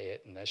don't pay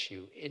it unless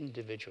you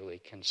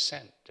individually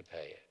consent to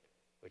pay it,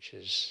 which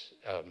is,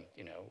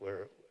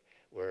 where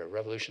a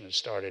revolution had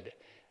started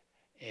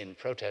in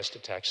protest to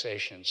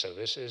taxation. So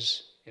this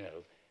is,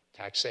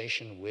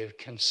 taxation with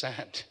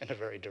consent in a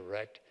very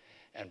direct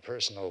and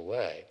personal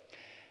way.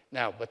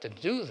 Now, but to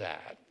do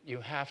that,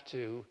 you have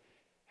to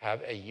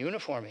have a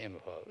uniform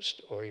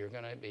impost, or you're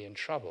going to be in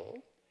trouble,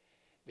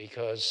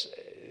 because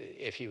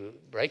if you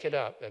break it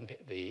up, then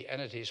the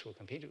entities will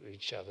compete with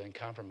each other and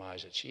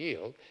compromise its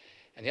yield.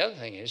 And the other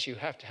thing is you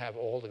have to have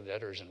all the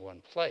debtors in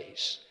one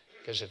place,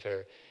 because if there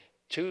are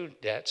two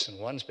debts and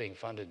one's being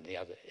funded and the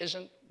other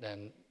isn't,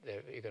 then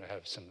you're going to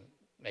have some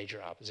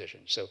major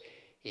opposition. So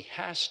he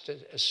has to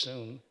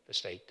assume the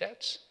state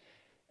debts,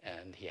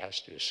 and he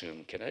has to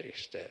assume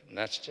Connecticut's debt. And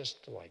that's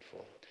just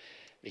delightful,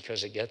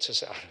 because it gets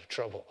us out of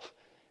trouble.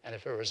 And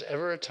if there was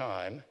ever a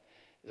time,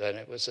 then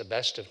it was the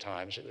best of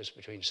times. It was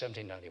between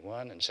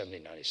 1791 and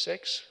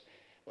 1796,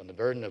 when the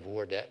burden of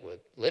war debt was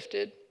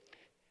lifted.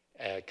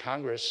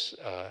 Congress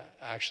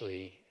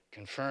actually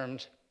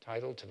confirmed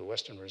title to the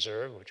Western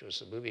Reserve, which was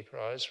the booby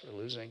prize for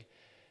losing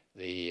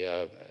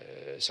the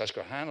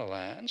Susquehanna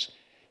lands,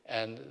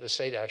 and the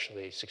state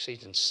actually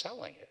succeeds in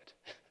selling it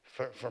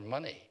for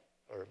money,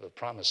 or the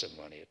promise of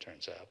money, it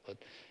turns out. But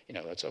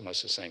it's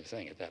almost the same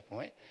thing at that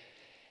point.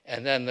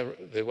 And then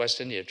the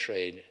West India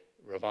trade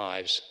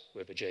revives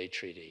with the Jay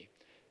Treaty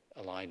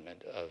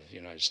alignment of the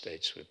United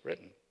States with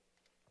Britain.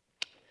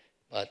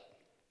 But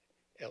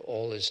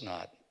all is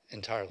not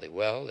entirely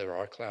well. There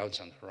are clouds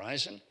on the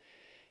horizon.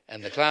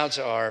 And the clouds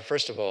are,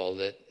 first of all,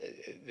 that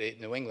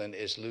New England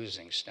is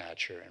losing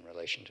stature in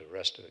relation to the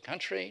rest of the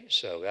country.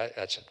 So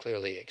that's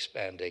clearly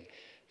expanding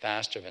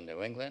faster than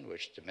New England,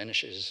 which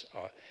diminishes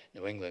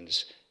New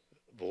England's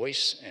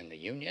voice in the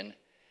Union.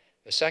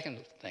 The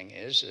second thing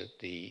is that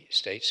the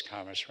state's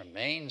commerce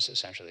remains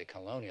essentially a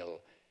colonial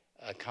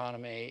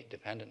economy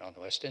dependent on the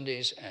West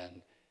Indies,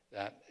 and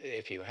that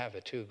if you have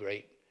the two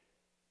great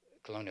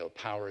colonial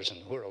powers in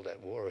the world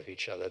at war with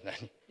each other,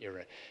 then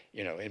you're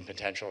in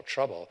potential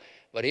trouble.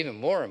 But even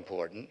more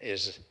important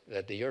is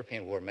that the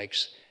European war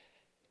makes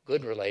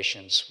good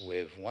relations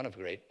with one of the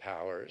great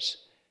powers,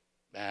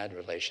 bad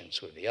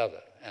relations with the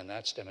other. And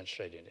that's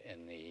demonstrated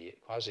in the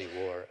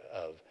quasi-war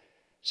of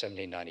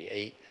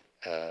 1798,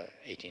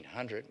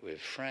 1800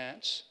 with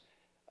France.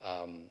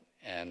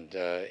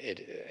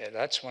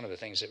 That's one of the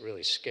things that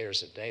really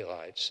scares the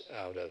daylights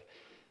out of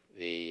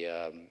the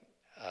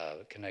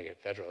Connecticut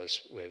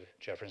Federalists with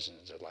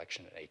Jefferson's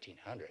election in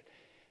 1800,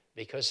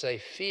 because they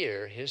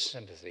fear his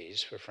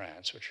sympathies for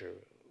France, which are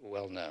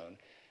well known,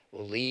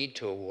 will lead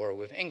to a war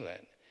with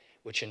England,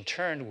 which in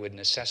turn would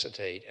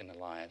necessitate an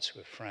alliance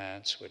with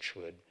France, which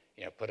would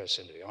put us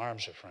into the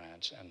arms of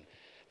France and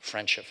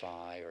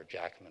Frenchify or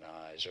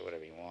Jacobinize or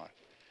whatever you want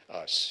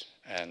us.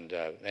 And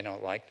they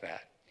don't like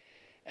that.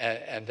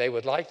 And they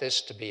would like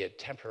this to be a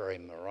temporary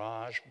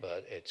mirage,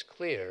 but it's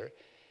clear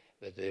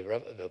that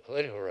the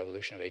political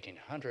revolution of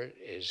 1800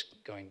 is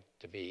going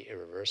to be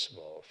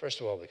irreversible. First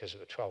of all, because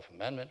of the 12th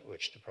Amendment,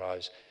 which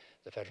deprives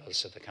the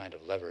Federalists of the kind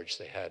of leverage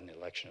they had in the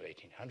election of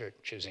 1800,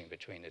 choosing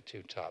between the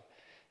two top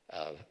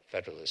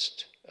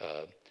Federalist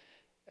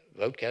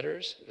vote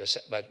getters.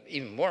 But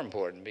even more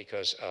important,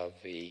 because of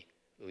the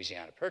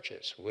Louisiana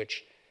Purchase,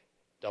 which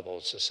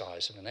doubles the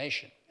size of the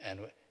nation. And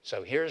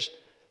so here's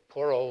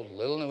poor old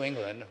little New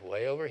England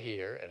way over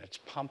here, and it's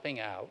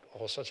pumping out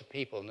all sorts of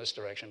people in this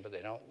direction, but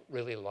they don't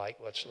really like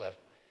what's left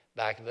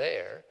back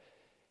there.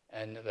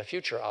 And the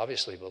future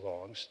obviously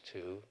belongs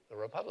to the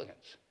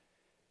Republicans.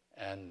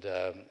 And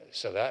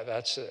so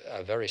that's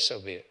a very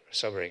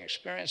sobering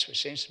experience,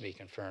 which seems to be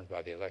confirmed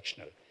by the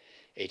election of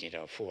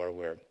 1804,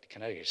 where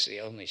Connecticut is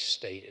the only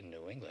state in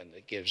New England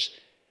that gives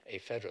a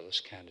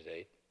Federalist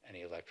candidate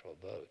any electoral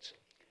votes.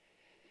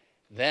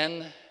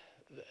 Then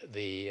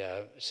the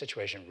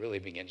situation really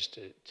begins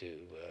to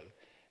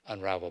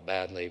unravel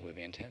badly with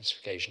the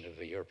intensification of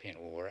the European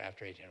war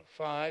after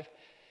 1805,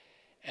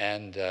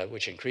 and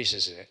which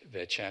increases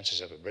the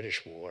chances of a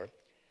British war.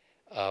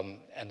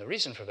 And the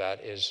reason for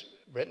that is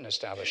Britain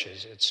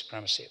establishes its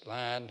supremacy at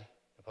land,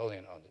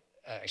 Napoleon on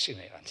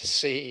the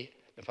sea,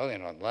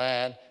 Napoleon on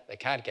land. They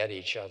can't get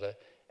each other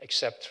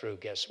except through,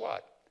 guess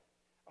what?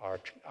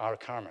 Our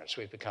commerce.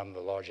 We've become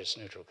the largest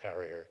neutral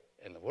carrier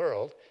in the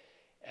world.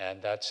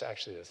 And that's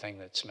actually the thing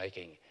that's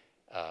making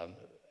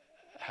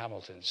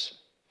Hamilton's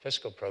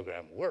fiscal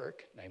program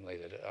work, namely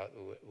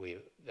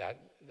that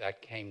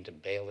that came to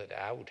bail it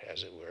out,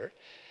 as it were.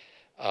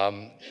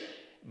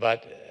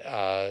 But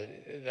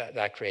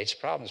that creates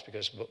problems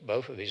because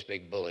both of these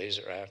big bullies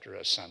are after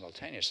us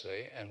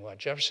simultaneously. And what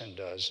Jefferson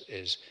does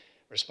is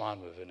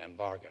respond with an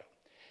embargo.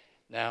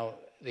 Now,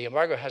 the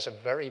embargo has a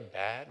very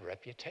bad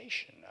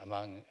reputation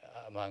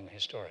among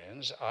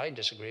historians. I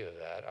disagree with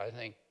that. I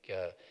think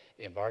the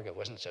embargo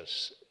wasn't so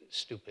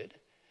stupid.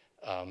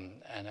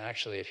 And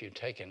actually, if you'd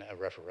taken a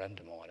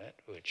referendum on it,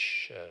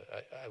 which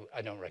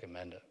I don't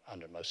recommend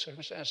under most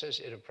circumstances,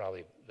 it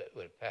probably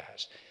would have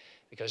passed.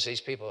 Because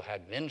these people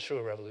had been through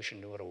a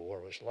revolution, knew what a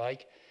war was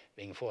like,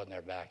 being fought in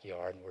their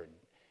backyard, and were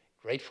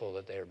grateful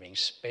that they were being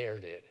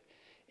spared it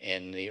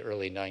in the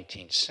early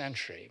 19th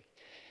century.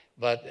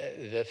 But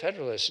the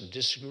Federalists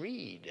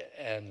disagreed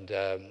and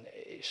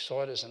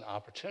saw it as an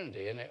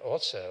opportunity, and they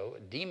also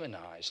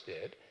demonized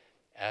it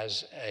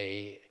as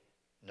a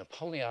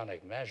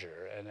Napoleonic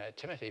measure. And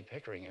Timothy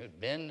Pickering,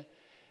 who'd been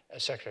a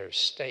Secretary of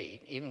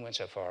State, even went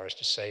so far as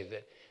to say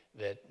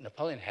that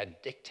Napoleon had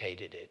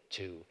dictated it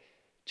to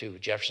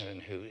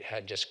Jefferson, who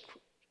had just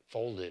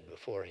folded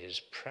before his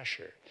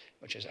pressure,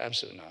 which is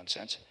absolute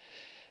nonsense.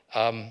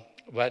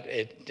 But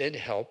it did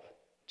help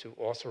to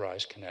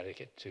authorize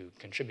Connecticut to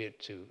contribute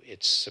to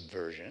its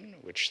subversion,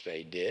 which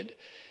they did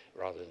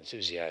rather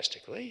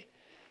enthusiastically.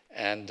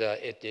 And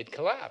it did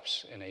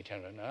collapse in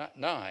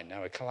 1809.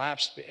 Now, it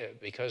collapsed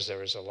because there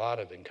was a lot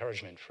of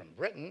encouragement from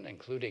Britain,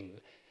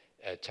 including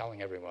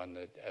telling everyone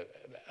that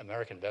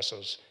American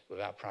vessels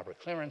without proper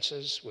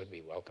clearances would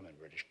be welcome in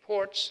British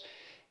ports,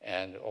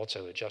 and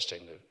also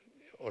adjusting the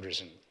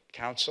orders in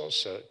council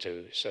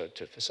to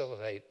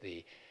facilitate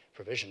the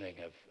provisioning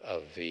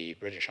of the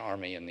British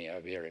Army in the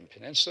Iberian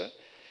Peninsula.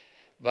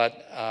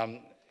 But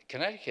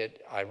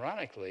Connecticut,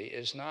 ironically,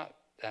 is not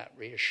that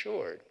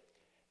reassured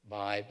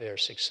by their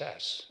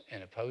success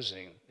in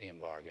opposing the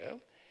embargo.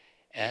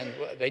 And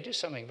they do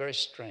something very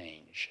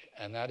strange,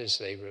 and that is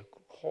they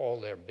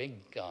recall their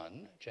big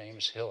gun,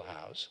 James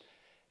Hillhouse,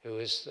 who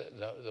is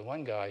the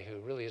one guy who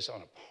really is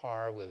on a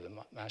par with the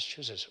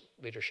Massachusetts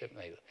leadership.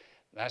 And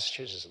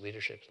Massachusetts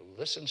leadership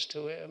listens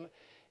to him,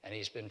 and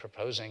he's been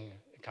proposing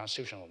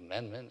constitutional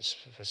amendments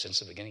since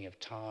the beginning of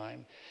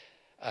time.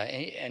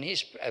 And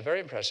he's a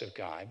very impressive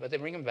guy, but they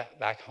bring him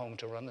back home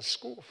to run the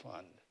school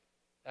fund.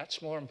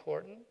 That's more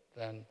important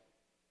than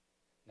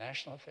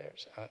national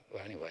affairs.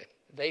 Well, anyway,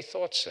 they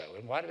thought so.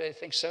 And why do they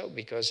think so?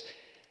 Because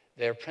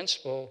their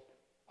principal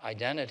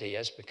identity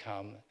has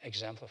become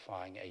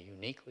exemplifying a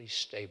uniquely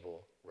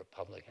stable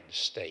Republican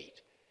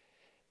state.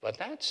 But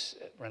that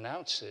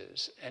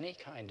renounces any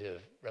kind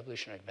of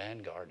revolutionary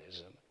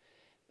vanguardism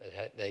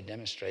that they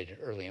demonstrated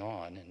early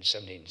on in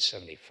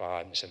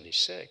 1775 and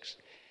 76.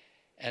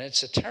 And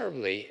it's a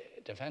terribly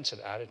defensive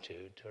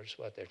attitude towards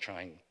what they're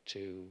trying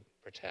to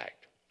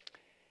protect.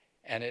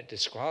 And it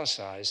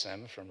disqualifies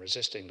them from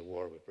resisting the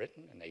war with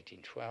Britain in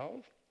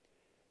 1812.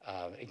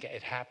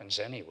 It happens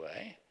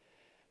anyway.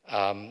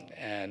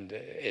 And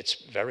it's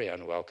very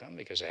unwelcome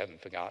because they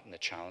haven't forgotten the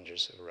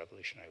challenges of a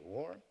revolutionary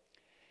war.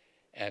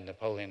 And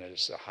Napoleon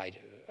is the height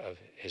of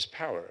his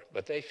power.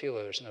 But they feel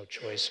there's no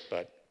choice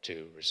but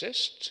to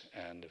resist.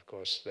 And of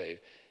course,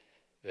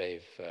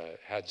 they've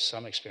had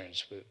some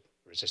experience with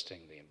resisting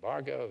the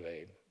embargo.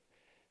 They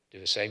do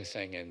the same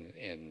thing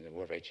in the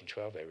War of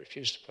 1812. They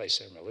refused to place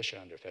their militia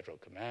under federal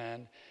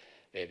command.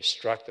 They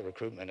obstruct the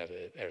recruitment of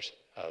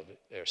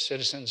their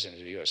citizens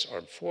into the U.S.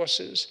 Armed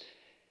Forces.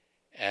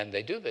 And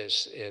they do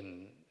this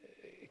in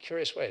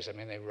curious ways. I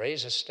mean, they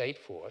raise a state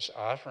force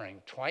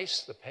offering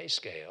twice the pay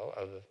scale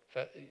of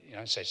the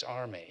United States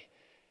Army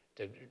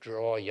to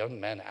draw young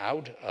men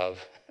out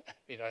of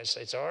the United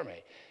States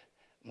Army,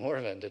 more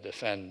than to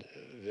defend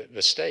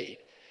the state.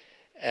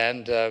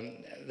 And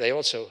they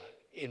also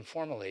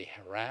informally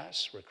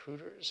harass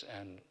recruiters.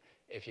 And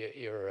if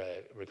you're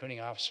a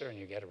recruiting officer and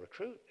you get a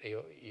recruit,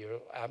 you're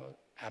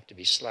apt to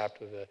be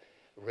slapped with a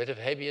writ of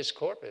habeas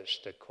corpus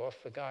to cough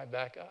the guy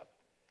back up.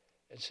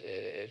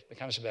 It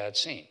becomes a bad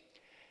scene.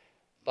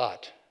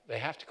 But they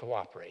have to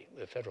cooperate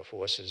with federal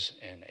forces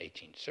in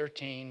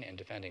 1813 in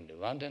defending New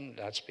London.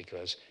 That's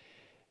because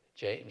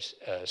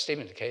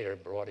Stephen Decatur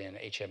brought in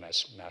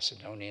HMS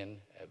Macedonian,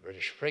 a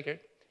British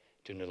frigate,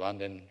 to New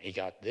London. He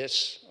got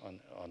this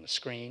on the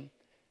screen,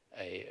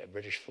 a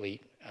British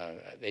fleet.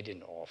 They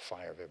didn't all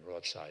fire their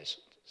broadsides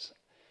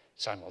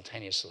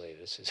simultaneously.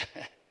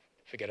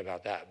 Forget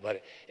about that.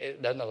 But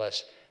it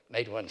nonetheless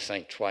made one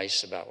think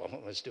twice about what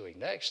one was doing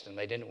next, and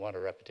they didn't want a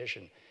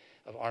repetition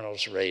of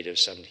Arnold's raid of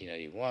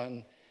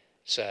 1781.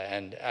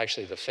 And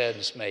actually, the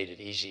feds made it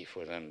easy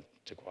for them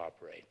to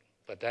cooperate.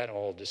 But that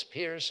all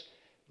disappears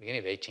beginning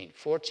of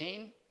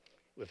 1814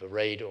 with a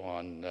raid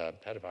on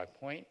Pettibone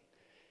Point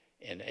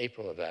in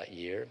April of that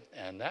year.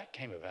 And that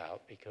came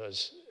about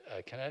because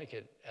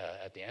Connecticut,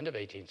 at the end of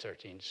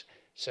 1813,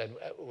 said,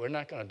 we're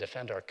not going to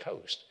defend our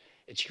coast.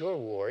 It's your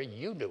war,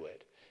 you do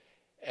it.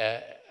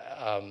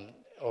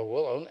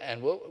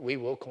 We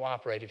will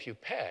cooperate if you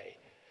pay.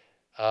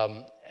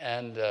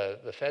 And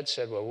the Fed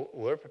said, well,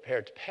 we're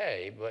prepared to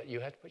pay, but you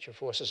have to put your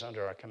forces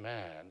under our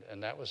command,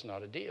 and that was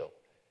not a deal.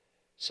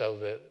 So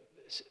the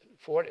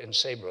fort in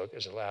Saybrook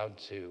is allowed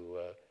to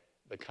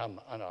become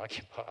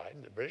unoccupied.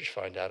 The British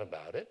find out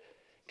about it,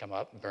 come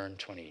up, burn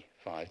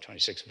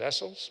 26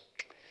 vessels,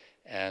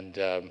 and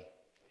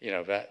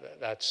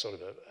that's sort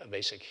of a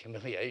basic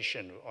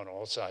humiliation on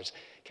all sides.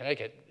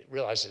 Connecticut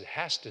realizes it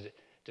has to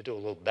do a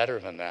little better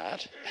than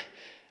that.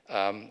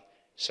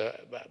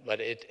 But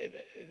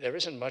there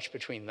isn't much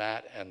between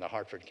that and the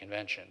Hartford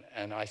Convention.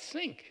 And I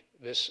think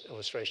this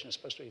illustration is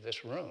supposed to be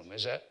this room.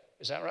 Is that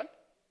right?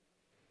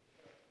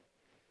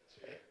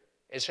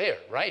 It's here,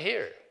 right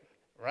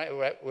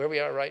where we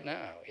are right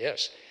now,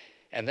 yes.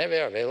 And there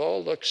they are. They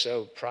all look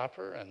so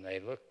proper, and they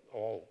look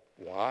all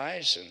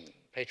wise and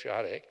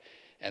patriotic.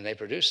 And they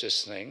produce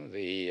this thing,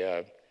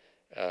 the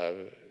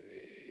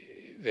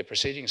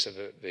proceedings of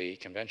the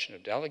Convention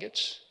of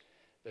Delegates.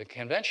 The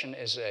convention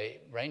is a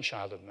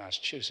brainchild of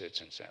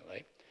Massachusetts,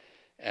 incidentally,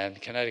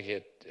 and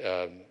Connecticut,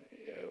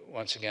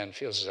 once again,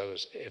 feels as though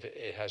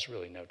it has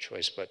really no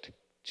choice but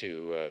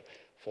to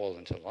fall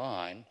into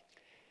line.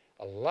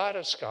 A lot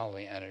of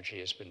scholarly energy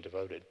has been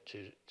devoted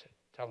to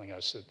telling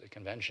us that the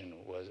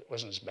convention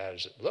wasn't as bad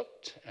as it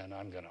looked, and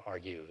I'm going to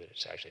argue that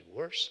it's actually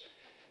worse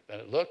than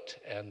it looked,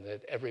 and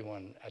that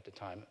everyone at the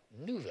time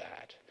knew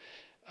that.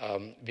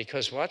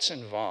 Because what's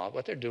involved,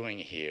 what they're doing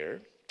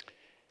here,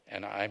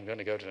 and I'm going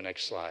to go to the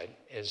next slide,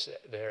 is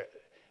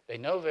they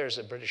know there's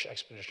a British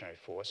expeditionary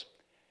force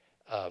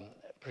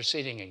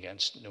proceeding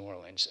against New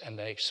Orleans, and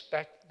they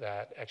expect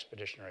that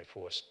expeditionary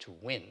force to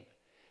win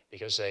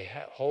because they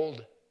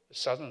hold the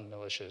Southern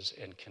militias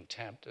in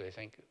contempt. They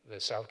think the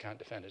South can't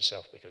defend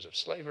itself because of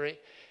slavery,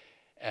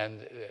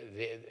 and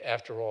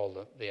after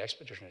all, the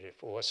expeditionary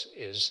force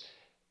is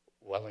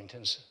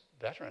Wellington's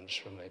veterans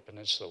from the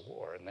Peninsula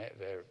War, and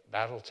they're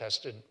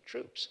battle-tested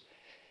troops.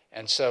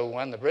 And so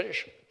when the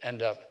British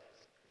end up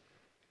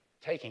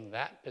taking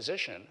that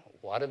position,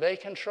 what do they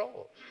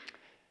control?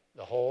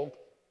 The whole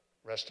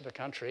rest of the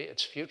country,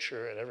 its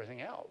future, and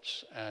everything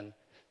else. And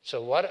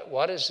so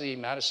what is the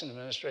Madison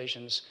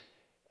administration's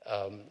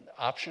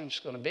options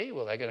going to be?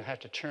 Well, they're going to have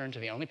to turn to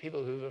the only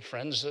people who are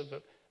friends of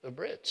the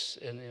Brits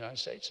in the United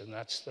States, and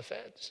that's the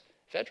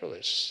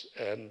Federalists.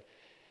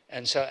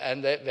 And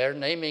they're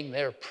naming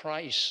their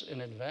price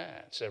in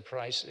advance. Their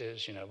price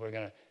is,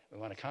 we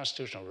want a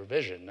constitutional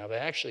revision. Now, they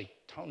actually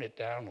tone it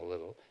down a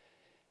little,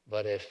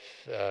 but if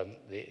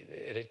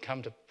it had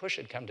come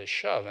to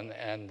shove,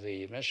 and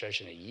the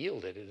administration had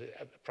yielded,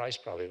 the price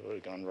probably would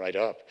have gone right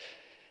up.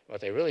 What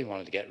they really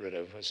wanted to get rid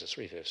of was the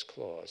 3/5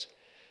 clause.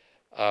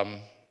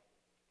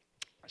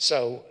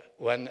 So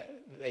when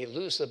they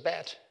lose the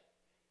bet,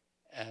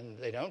 and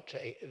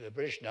the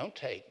British don't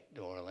take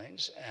New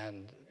Orleans,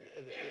 and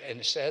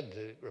instead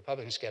the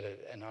Republicans get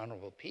an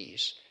honorable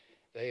peace,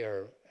 they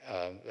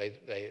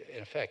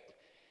in effect,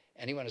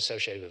 anyone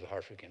associated with the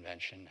Hartford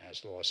Convention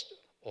has lost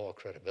all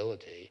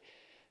credibility,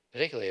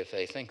 particularly if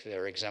they think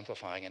they're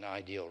exemplifying an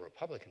ideal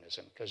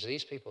republicanism, because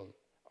these people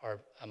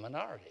are a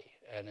minority,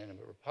 and in a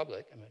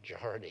republic, a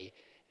majority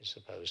is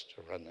supposed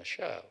to run the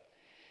show.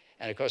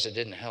 And of course, it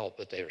didn't help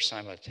that they were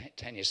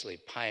simultaneously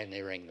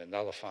pioneering the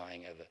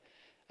nullifying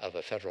of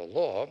a federal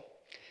law,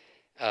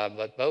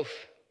 but both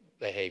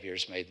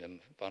behaviors made them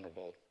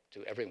vulnerable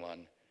to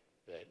everyone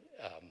that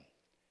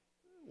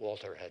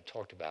Walter had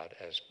talked about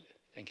as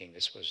thinking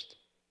this was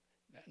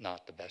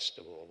not the best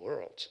of all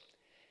worlds.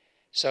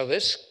 So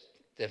this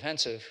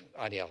defensive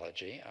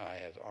ideology, I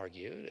have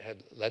argued,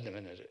 had led them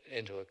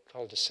into a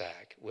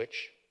cul-de-sac,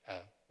 which,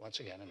 once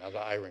again, another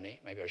irony,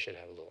 maybe I should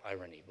have a little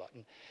irony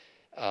button.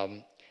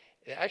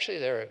 Actually,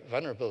 their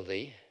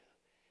vulnerability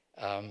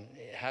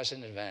has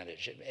an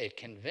advantage.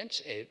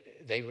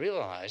 They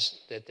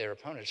realize that their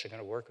opponents are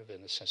going to work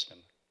within the system.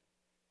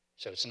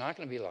 So it's not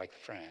going to be like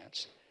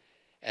France.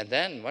 And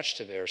then, much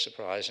to their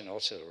surprise, and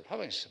also the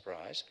Republicans'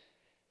 surprise,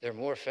 they're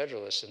more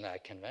Federalists in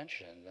that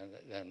convention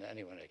than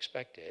anyone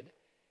expected.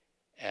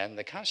 And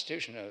the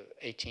Constitution of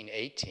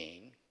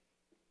 1818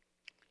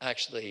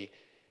 actually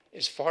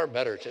is far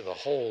better to the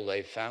hole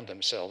they found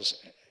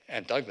themselves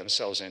and dug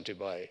themselves into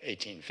by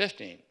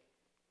 1815,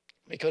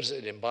 because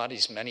it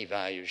embodies many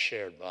values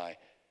shared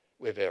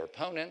with their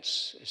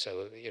opponents.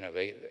 So,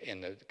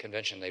 in the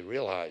convention, they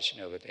realize,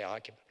 that they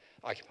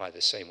occupy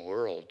the same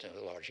world to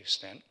a large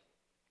extent.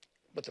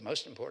 But the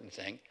most important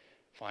thing,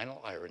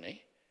 final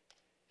irony,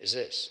 is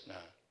this.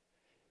 Now,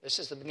 this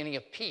is the beginning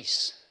of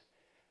peace,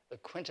 the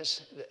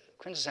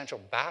quintessential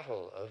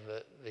battle of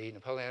the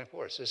Napoleonic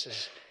Wars. This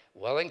is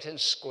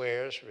Wellington's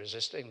squares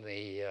resisting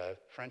the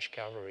French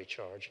cavalry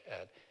charge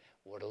at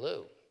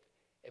Waterloo.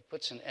 It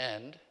puts an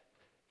end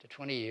to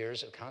 20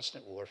 years of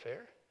constant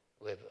warfare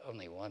with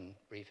only one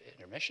brief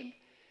intermission,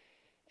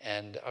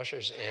 and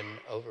ushers in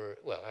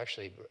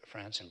actually,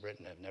 France and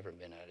Britain have never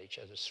been at each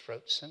other's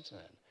throats since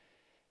then.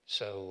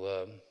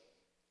 So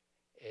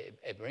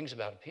it brings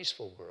about a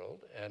peaceful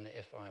world, and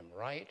if I'm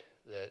right,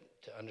 that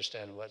to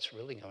understand what's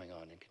really going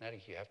on in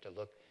Connecticut, you have to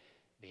look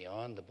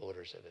beyond the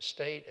borders of the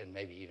state and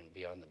maybe even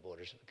beyond the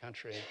borders of the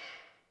country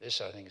This,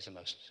 I think, is the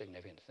most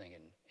significant thing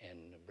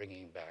in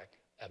bringing back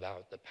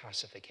about the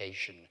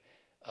pacification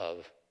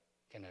of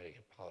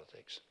Connecticut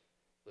politics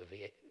with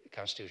the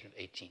Constitution of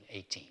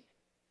 1818.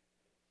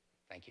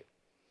 Thank you.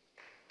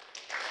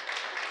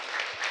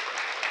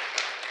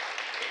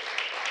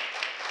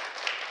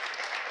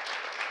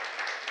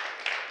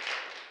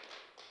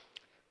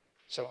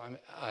 So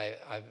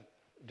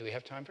do we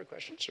have time for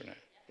questions or no?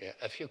 Yeah,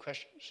 a few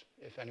questions,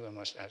 if anyone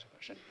wants to ask a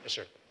question. Yes,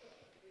 sir.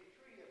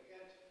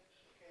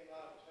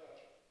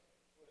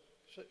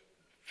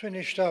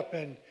 Finished up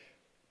and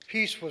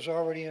peace was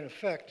already in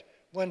effect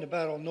when the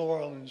Battle of New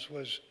Orleans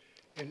was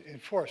in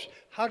force.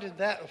 How did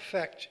that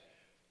affect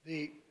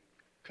the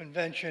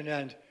convention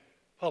and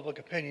public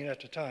opinion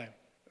at the time?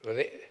 Well,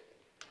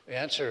 the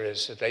answer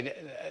is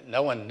that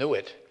no one knew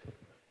it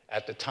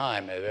at the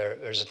time.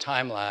 There's a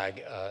time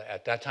lag.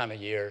 At that time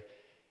of year,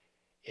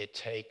 it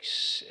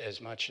takes as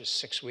much as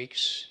 6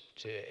 weeks.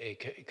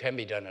 It can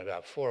be done in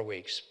about 4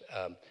 weeks.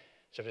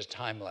 So there's a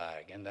time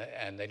lag. And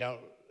they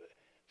don't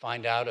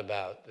find out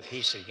about the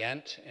Peace of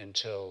Ghent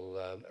until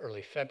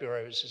early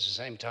February. It was at the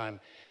same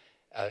time,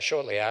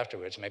 shortly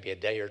afterwards, maybe a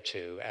day or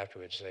two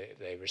afterwards,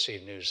 they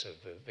received news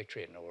of the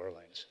victory at New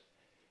Orleans.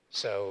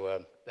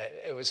 So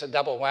it was a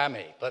double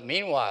whammy. But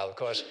meanwhile, of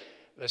course,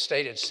 the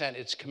state had sent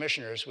its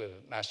commissioners with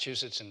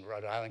Massachusetts and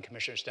Rhode Island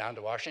commissioners down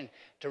to Washington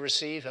to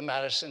receive the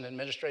Madison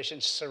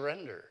administration's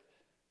surrender.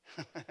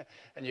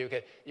 And you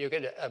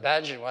could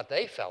imagine what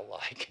they felt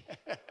like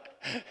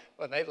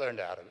when they learned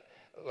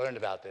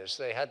about this.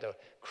 They had to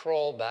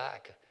crawl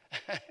back,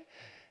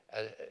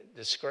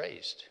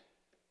 disgraced.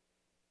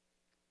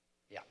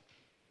 Yeah.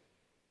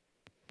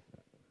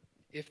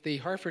 If the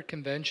Hartford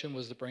Convention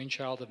was the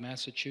brainchild of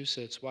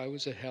Massachusetts, why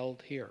was it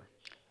held here?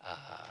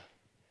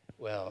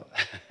 Well,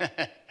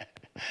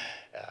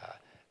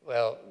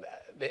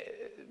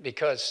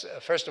 because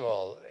first of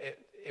all,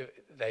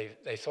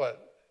 they thought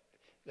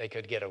they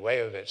could get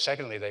away with it.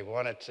 Secondly, they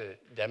wanted to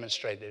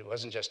demonstrate that it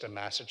wasn't just a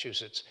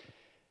Massachusetts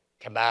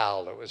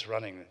cabal that was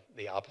running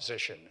the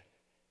opposition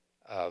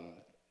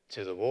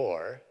to the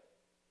war,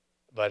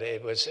 but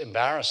it was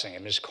embarrassing.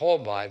 It was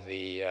called by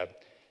the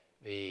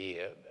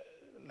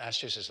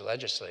Massachusetts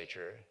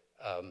legislature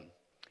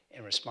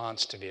in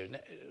response to the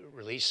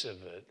release of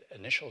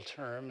initial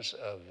terms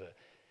of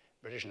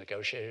British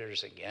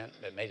negotiators at Ghent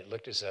that made it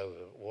look as though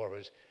the war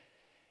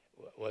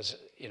was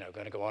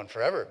going to go on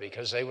forever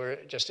because they were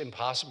just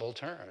impossible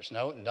terms.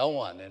 No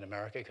one in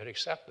America could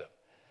accept them.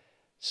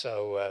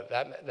 So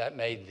that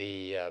made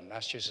the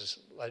Massachusetts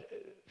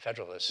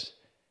Federalists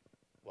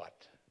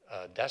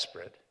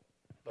desperate,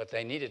 but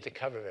they needed to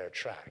cover their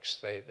tracks.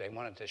 They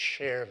wanted to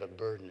share the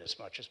burden as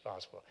much as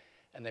possible.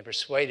 And they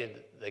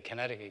persuaded the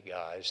Connecticut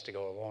guys to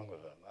go along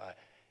with them.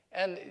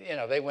 And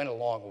they went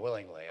along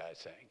willingly, I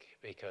think,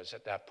 because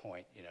at that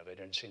point, there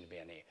didn't seem to be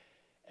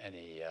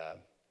any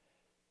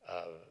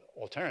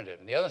alternative.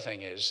 And the other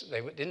thing is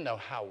they didn't know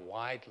how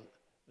wide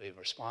the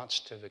response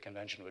to the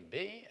convention would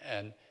be.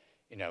 And,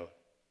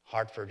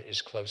 Hartford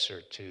is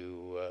closer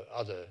to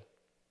other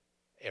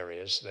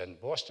areas than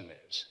Boston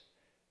is.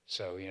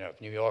 So, if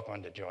New York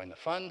wanted to join the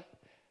fun,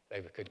 they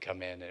could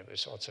come in, and it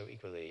was also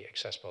equally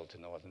accessible to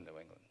northern New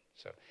England.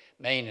 So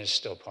Maine is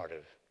still part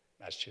of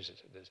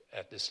Massachusetts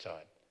at this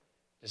time.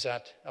 Does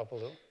that help a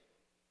little?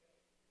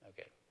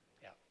 Okay,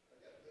 yeah.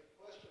 The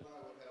question I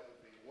would have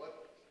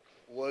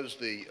would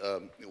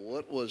be,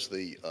 what was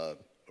the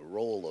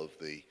role of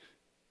the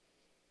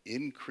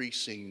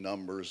increasing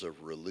numbers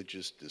of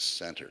religious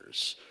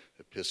dissenters,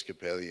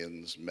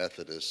 Episcopalians,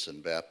 Methodists,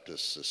 and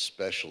Baptists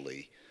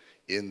especially,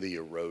 in the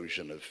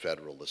erosion of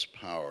Federalist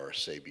power,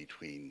 say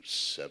between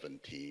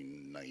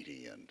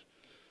 1790 and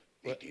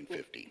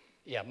 1850?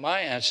 Yeah, my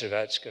answer to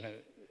that's going to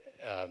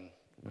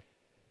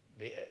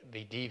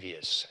be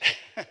devious.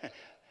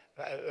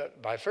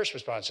 My first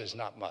response is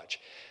not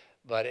much,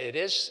 but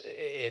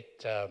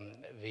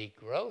the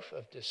growth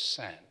of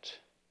dissent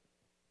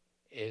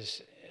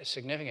is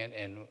significant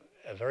in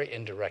a very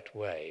indirect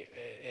way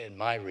in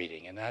my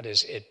reading, and that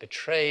is it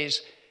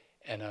betrays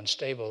an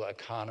unstable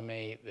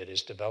economy that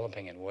is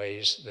developing in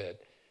ways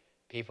that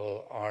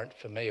people aren't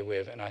familiar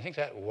with, and I think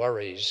that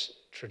worries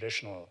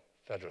traditional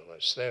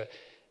Federalists.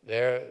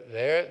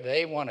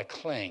 They want to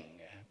cling,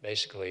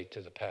 basically, to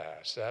the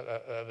past. That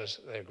was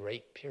their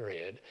great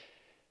period.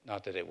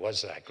 Not that it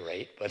was that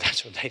great, but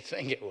that's what they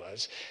think it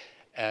was.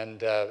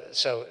 And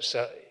so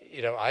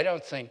I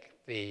don't think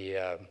the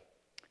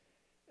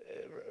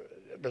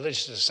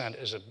religious dissent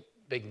is a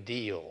big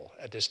deal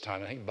at this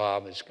time. I think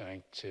Bob is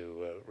going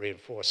to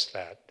reinforce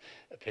that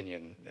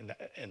opinion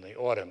in the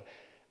autumn.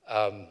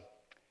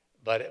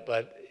 But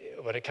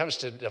when it comes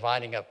to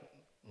dividing up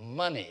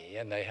money,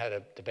 and they had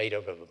a debate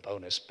over the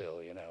bonus bill,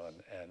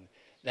 and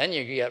then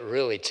you get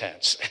really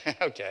tense.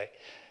 Okay.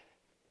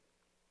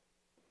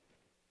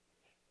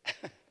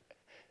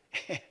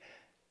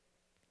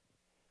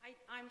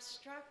 I'm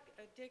struck,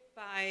 Dick,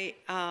 by,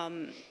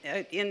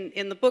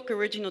 in the book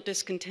Original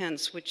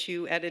Discontents, which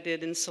you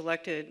edited and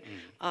selected,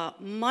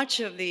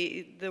 much of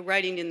the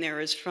writing in there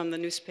is from the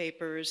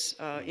newspapers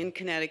in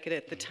Connecticut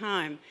at the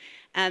time.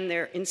 and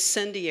they're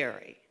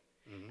incendiary.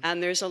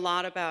 And there's a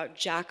lot about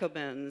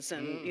Jacobins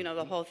and you know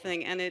the whole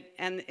thing. And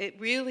it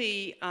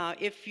really,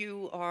 if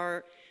you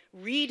are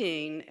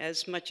reading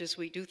as much as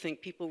we do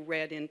think people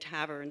read in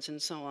taverns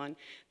and so on,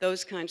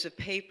 those kinds of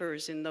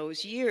papers in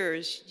those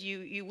years,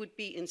 you would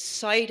be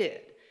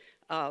incited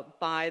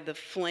by the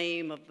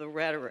flame of the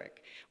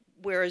rhetoric.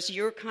 Whereas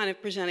you're kind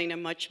of presenting a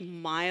much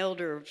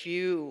milder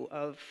view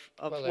of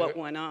what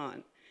went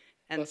on.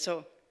 And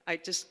so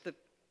it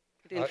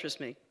interests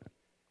me.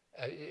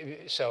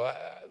 So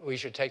we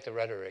should take the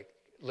rhetoric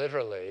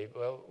literally.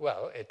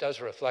 Well, it does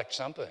reflect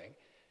something,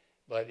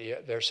 but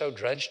they're so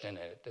drenched in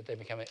it that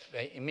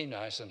they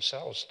immunize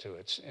themselves to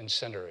its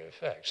incendiary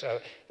effects. So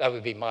that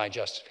would be my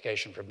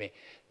justification for me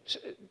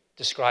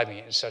describing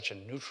it in such a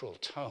neutral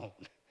tone.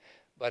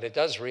 But it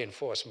does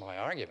reinforce my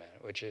argument,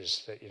 which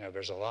is that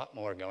there's a lot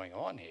more going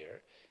on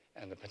here,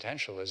 and the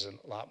potential is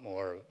a lot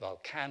more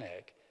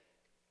volcanic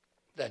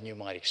than you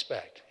might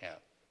expect.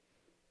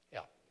 Yeah,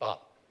 Bob.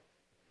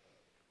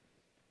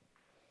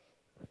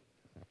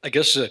 I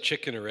guess it's a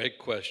chicken or egg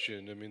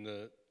question. I mean,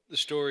 the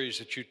stories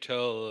that you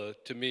tell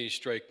to me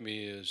strike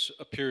me as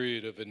a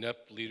period of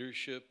inept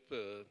leadership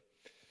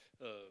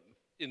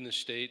in the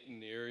state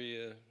and the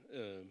area,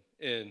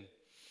 and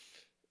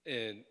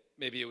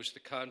maybe it was the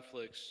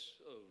conflicts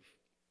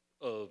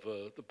of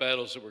the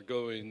battles that were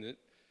going that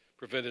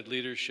prevented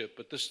leadership.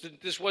 But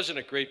this wasn't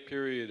a great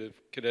period of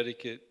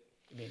Connecticut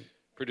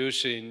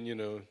producing,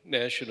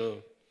 national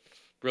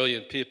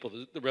brilliant people.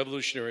 The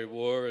Revolutionary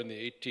War in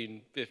the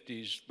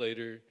 1850s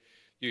later,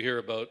 you hear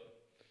about,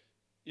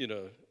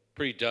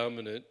 pretty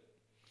dominant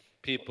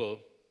people.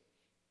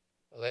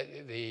 Well,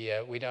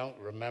 we don't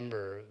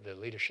remember the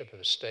leadership of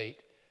the state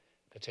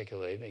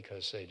particularly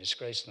because they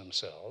disgraced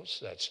themselves.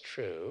 That's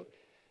true.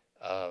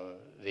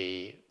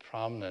 The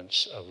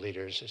prominence of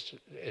leaders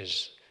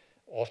is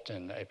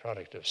often a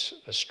product of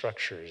the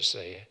structures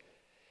they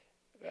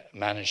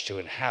managed to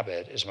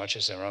inhabit as much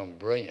as their own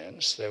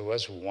brilliance. There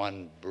was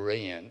one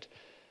brilliant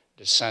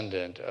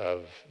descendant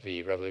of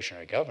the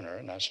revolutionary governor,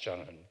 and that's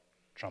Jonathan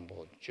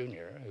Trumbull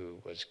Jr., who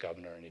was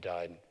governor, and he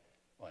died in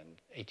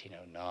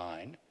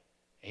 1809.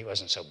 He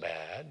wasn't so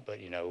bad, but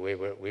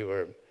we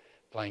were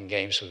playing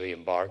games with the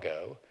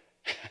embargo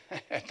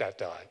at that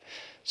time.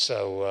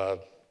 So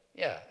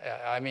yeah,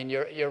 I mean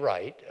you're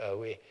right.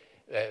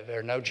 There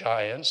are no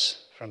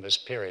giants from this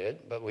period,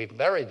 but we've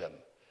buried them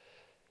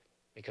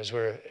because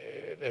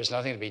there's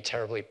nothing to be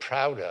terribly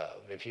proud of.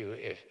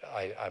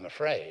 I'm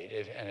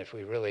afraid, and if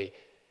we really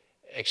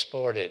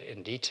explored it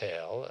in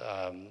detail,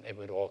 it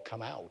would all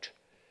come out.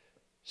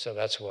 So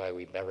that's why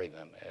we bury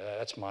them.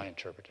 That's my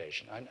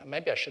interpretation.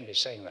 Maybe I shouldn't be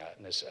saying that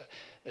in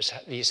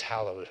these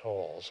hallowed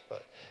halls,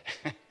 but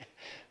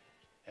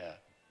yeah.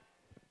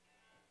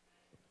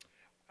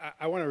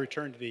 I want to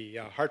return to the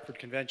Hartford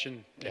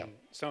Convention and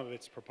some of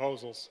its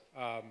proposals.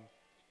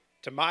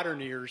 To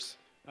modern ears,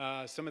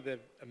 some of the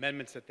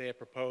amendments that they have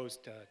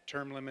proposed,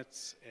 term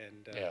limits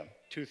and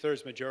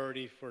two-thirds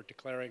majority for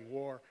declaring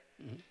war,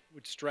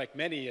 would strike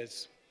many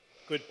as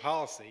good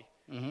policy,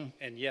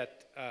 and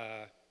yet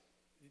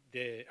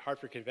the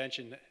Hartford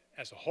Convention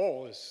as a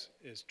whole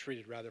is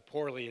treated rather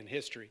poorly in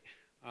history.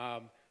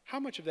 How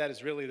much of that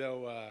is really,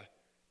 though,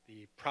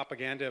 the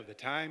propaganda of the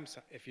times?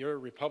 If you're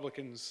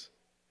Republicans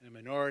in a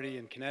minority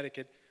in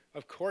Connecticut,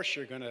 of course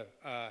you're going to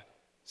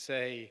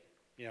say,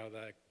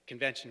 the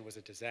convention was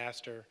a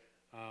disaster.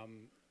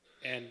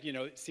 And,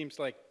 it seems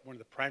like one of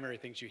the primary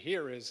things you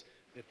hear is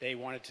that they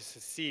wanted to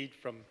secede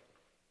from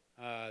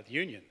the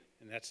Union.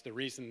 And that's the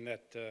reason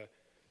that the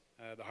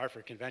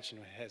Hartford Convention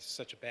has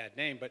such a bad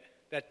name. But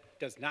that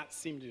does not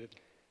seem to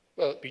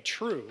be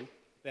true.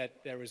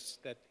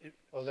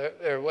 Well,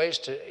 there are ways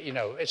to,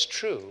 it's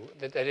true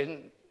that they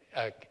didn't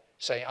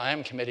say, I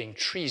am committing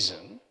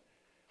treason,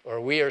 or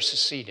we are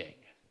seceding,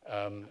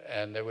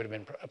 and there would have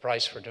been a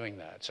price for doing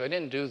that. So I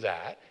didn't do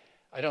that.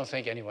 I don't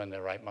think anyone in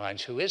their right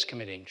minds who is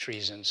committing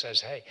treason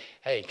says,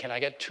 hey, can I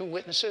get 2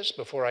 witnesses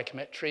before I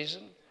commit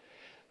treason?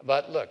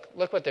 But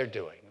look what they're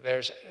doing.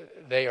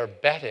 They are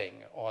betting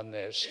on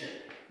this,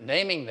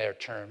 naming their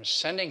terms,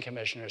 sending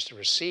commissioners to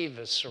receive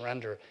the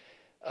surrender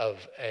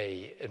of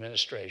an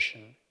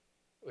administration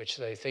which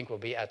they think will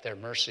be at their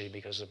mercy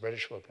because the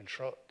British will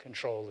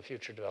control the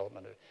future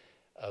development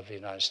of the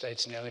United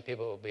States, and the only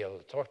people who will be able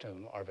to talk to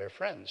them are their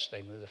friends,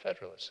 namely the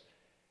Federalists.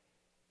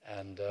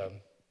 And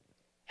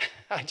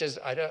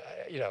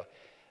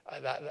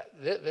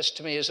this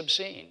to me is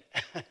obscene.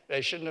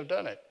 They shouldn't have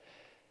done it.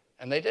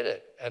 And they did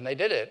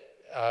it.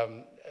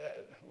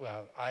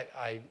 Well,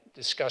 I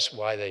discussed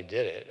why they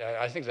did it.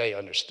 I think they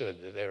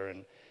understood that they were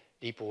in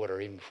deep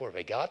water even before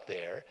they got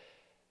there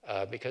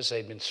because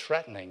they'd been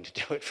threatening to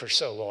do it for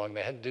so long.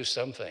 They had to do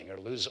something or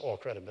lose all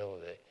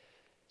credibility.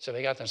 So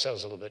they got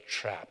themselves a little bit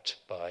trapped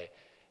by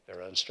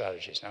their own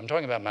strategies. Now, I'm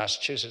talking about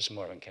Massachusetts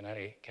more than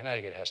Connecticut.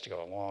 Connecticut has to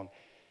go along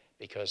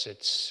because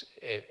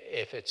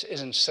if it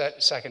isn't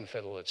second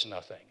fiddle, it's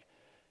nothing.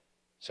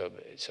 So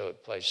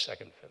it plays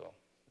second fiddle.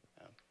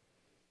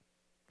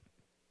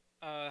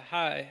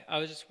 Hi, I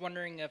was just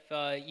wondering if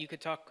you could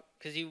talk,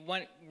 because you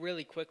went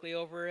really quickly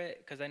over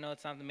it, because I know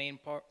it's not the main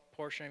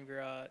portion of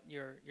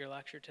your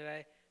lecture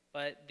today,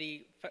 but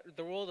the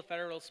role the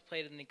Federalists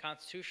played in the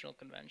Constitutional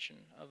Convention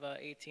of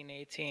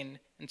 1818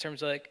 in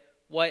terms of like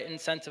what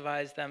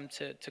incentivized them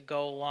to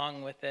go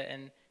along with it,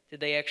 and did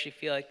they actually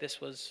feel like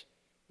this was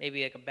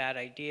maybe like a bad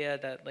idea,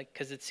 that like,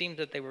 because it seems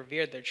that they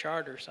revered their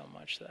charter so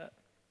much that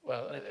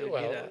they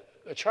would do that.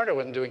 The charter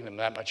wasn't doing them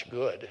that much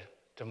good,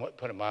 to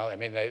put it mildly. I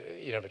mean,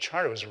 the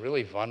charter was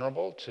really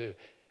vulnerable to. It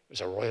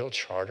was a royal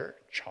charter,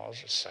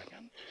 Charles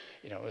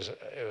II.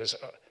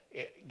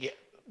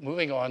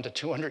 Moving on to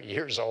 200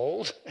 years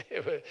old.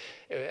 It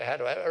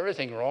had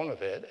everything wrong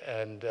with it,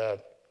 and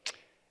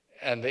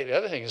the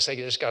other thing is they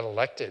just got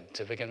elected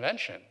to the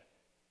convention.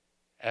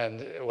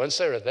 And once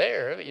they were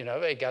there,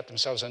 they got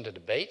themselves into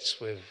debates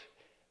with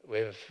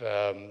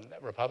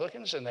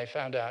Republicans, and they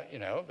found out,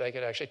 they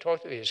could actually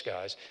talk to these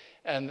guys.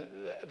 And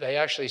they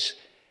actually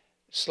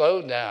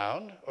slowed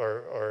down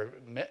or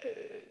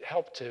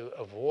helped to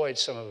avoid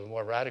some of the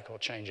more radical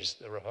changes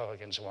the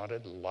Republicans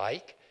wanted,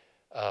 like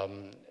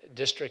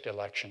district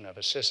election of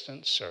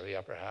assistants or the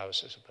upper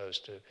house as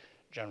opposed to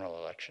general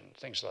election,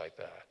 things like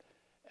that.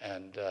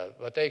 And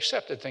but they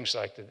accepted things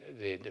like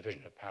the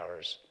division of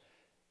powers.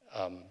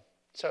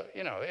 So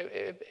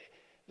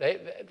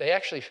they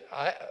actually,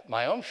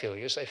 my own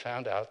feeling is they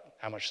found out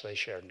how much they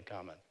shared in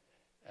common.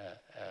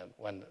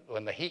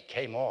 When the heat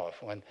came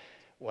off, when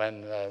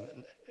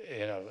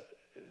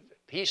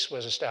peace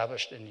was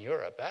established in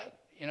Europe,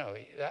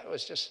 that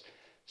was just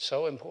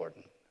so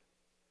important.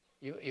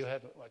 You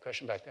had a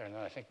question back there, and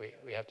then I think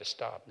we have to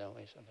stop, don't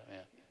we? Sometime,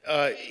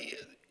 yeah.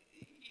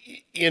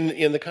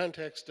 In the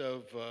context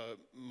of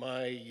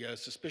my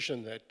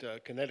suspicion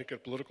that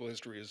Connecticut political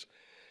history is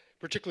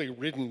particularly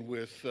ridden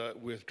with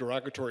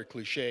derogatory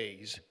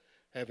cliches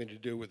having to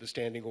do with the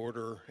standing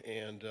order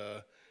and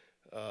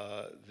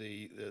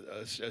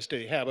the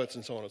state habits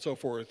and so on and so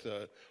forth,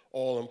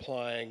 all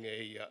implying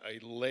a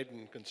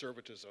leaden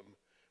conservatism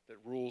that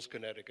rules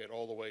Connecticut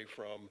all the way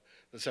from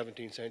the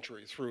 17th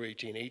century through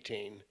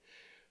 1818.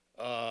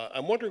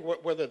 I'm wondering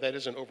whether that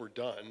isn't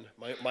overdone.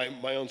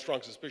 My own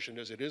strong suspicion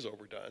is it is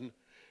overdone,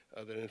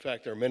 that in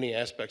fact there are many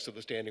aspects of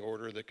the standing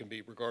order that can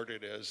be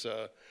regarded as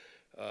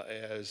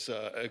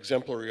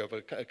exemplary of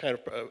a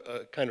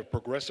kind of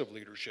progressive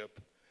leadership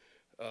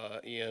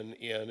in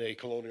a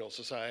colonial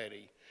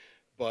society.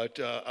 But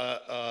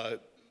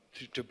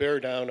to bear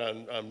down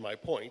on my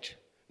point,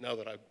 now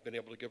that I've been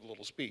able to give a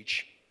little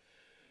speech,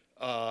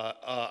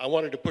 I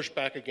wanted to push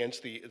back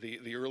against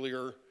the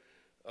earlier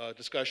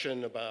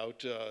discussion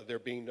about there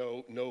being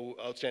no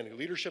outstanding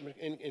leadership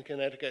in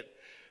Connecticut.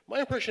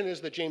 My impression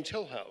is that James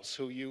Hillhouse,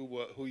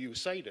 who you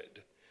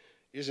cited,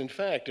 is in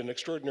fact an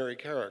extraordinary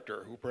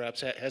character who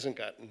perhaps hasn't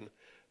gotten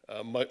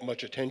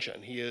much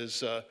attention. He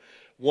is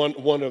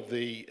one of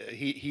the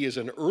he is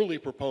an early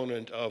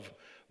proponent of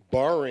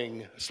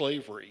barring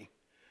slavery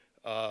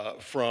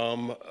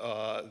from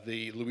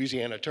the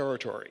Louisiana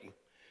Territory.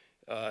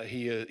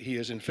 He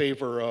is in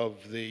favor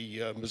of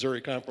the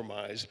Missouri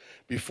Compromise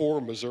before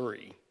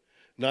Missouri.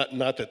 Not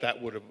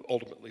that would have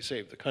ultimately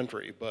saved the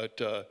country, but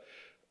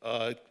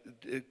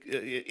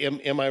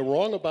am I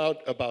wrong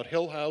about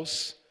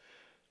Hillhouse,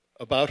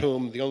 about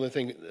whom the only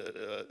thing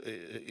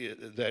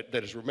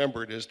that is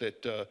remembered is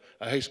that a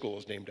high school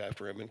is named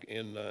after him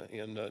in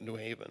New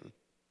Haven?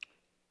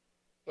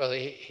 Well,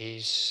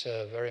 he's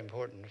a very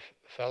important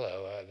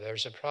fellow.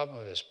 There's a problem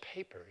with his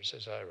papers,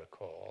 as I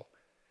recall.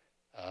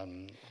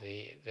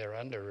 They're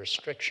under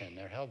restriction.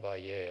 They're held by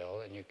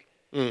Yale, and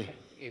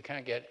you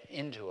can't get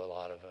into a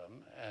lot of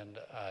them.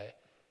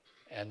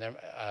 And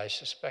I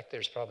suspect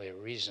there's probably a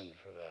reason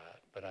for that,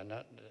 but I'm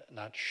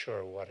not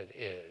sure what it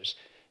is.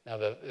 Now,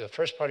 the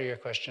first part of your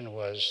question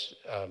was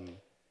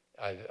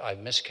I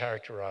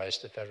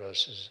mischaracterized the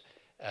Federalists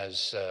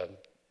as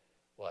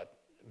what?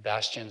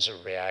 Bastions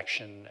of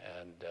reaction,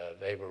 and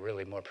they were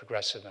really more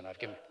progressive than I've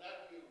given.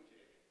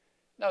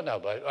 No,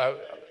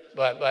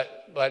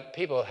 but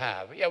people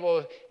have. Yeah,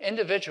 well,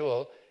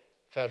 individual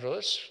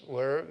Federalists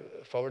were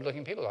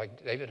forward-looking people.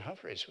 Like David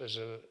Humphreys was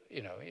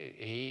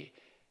he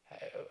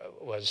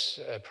was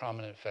a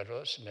prominent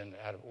Federalist and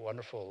had a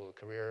wonderful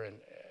career and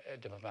a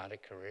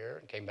diplomatic career,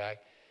 and came back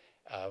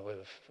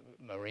with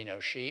merino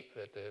sheep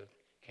that the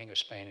King of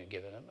Spain had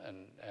given him,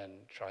 and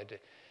tried to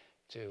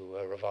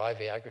revive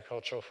the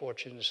agricultural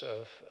fortunes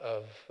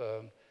of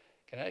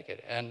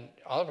Connecticut. And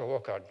Oliver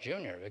Wolcott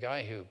Jr., the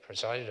guy who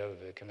presided over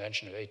the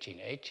Convention of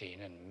 1818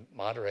 and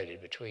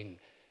moderated between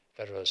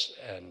Federalists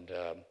and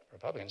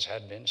Republicans,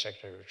 had been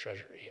Secretary of the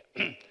Treasury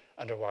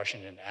under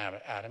Washington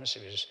Adams.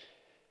 He was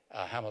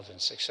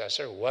Hamilton's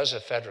successor, was a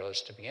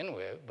Federalist to begin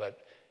with, but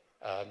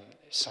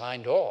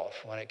signed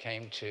off when it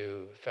came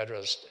to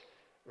Federalist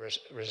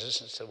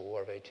resistance to the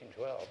War of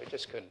 1812. He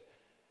just couldn't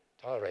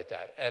tolerate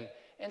that. And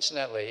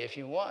incidentally, if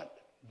you want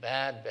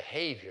bad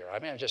behavior, I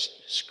mean, I've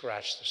just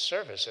scratched the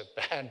surface of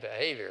bad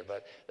behavior,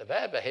 but the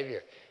bad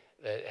behavior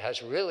that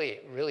has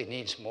really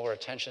needs more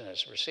attention than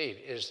it's received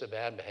is the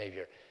bad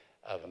behavior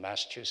of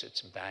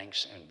Massachusetts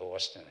banks in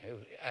Boston who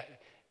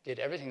did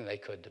everything they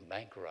could to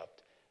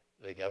bankrupt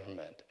the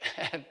government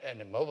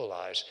and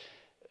immobilize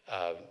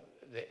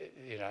the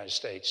United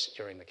States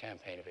during the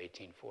campaign of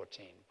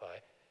 1814.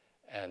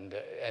 And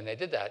they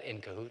did that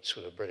in cahoots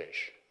with the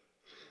British,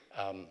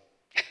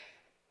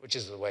 which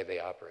is the way they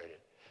operated.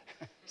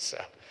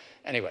 So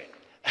anyway,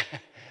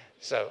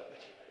 so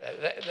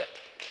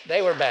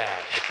they were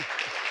bad.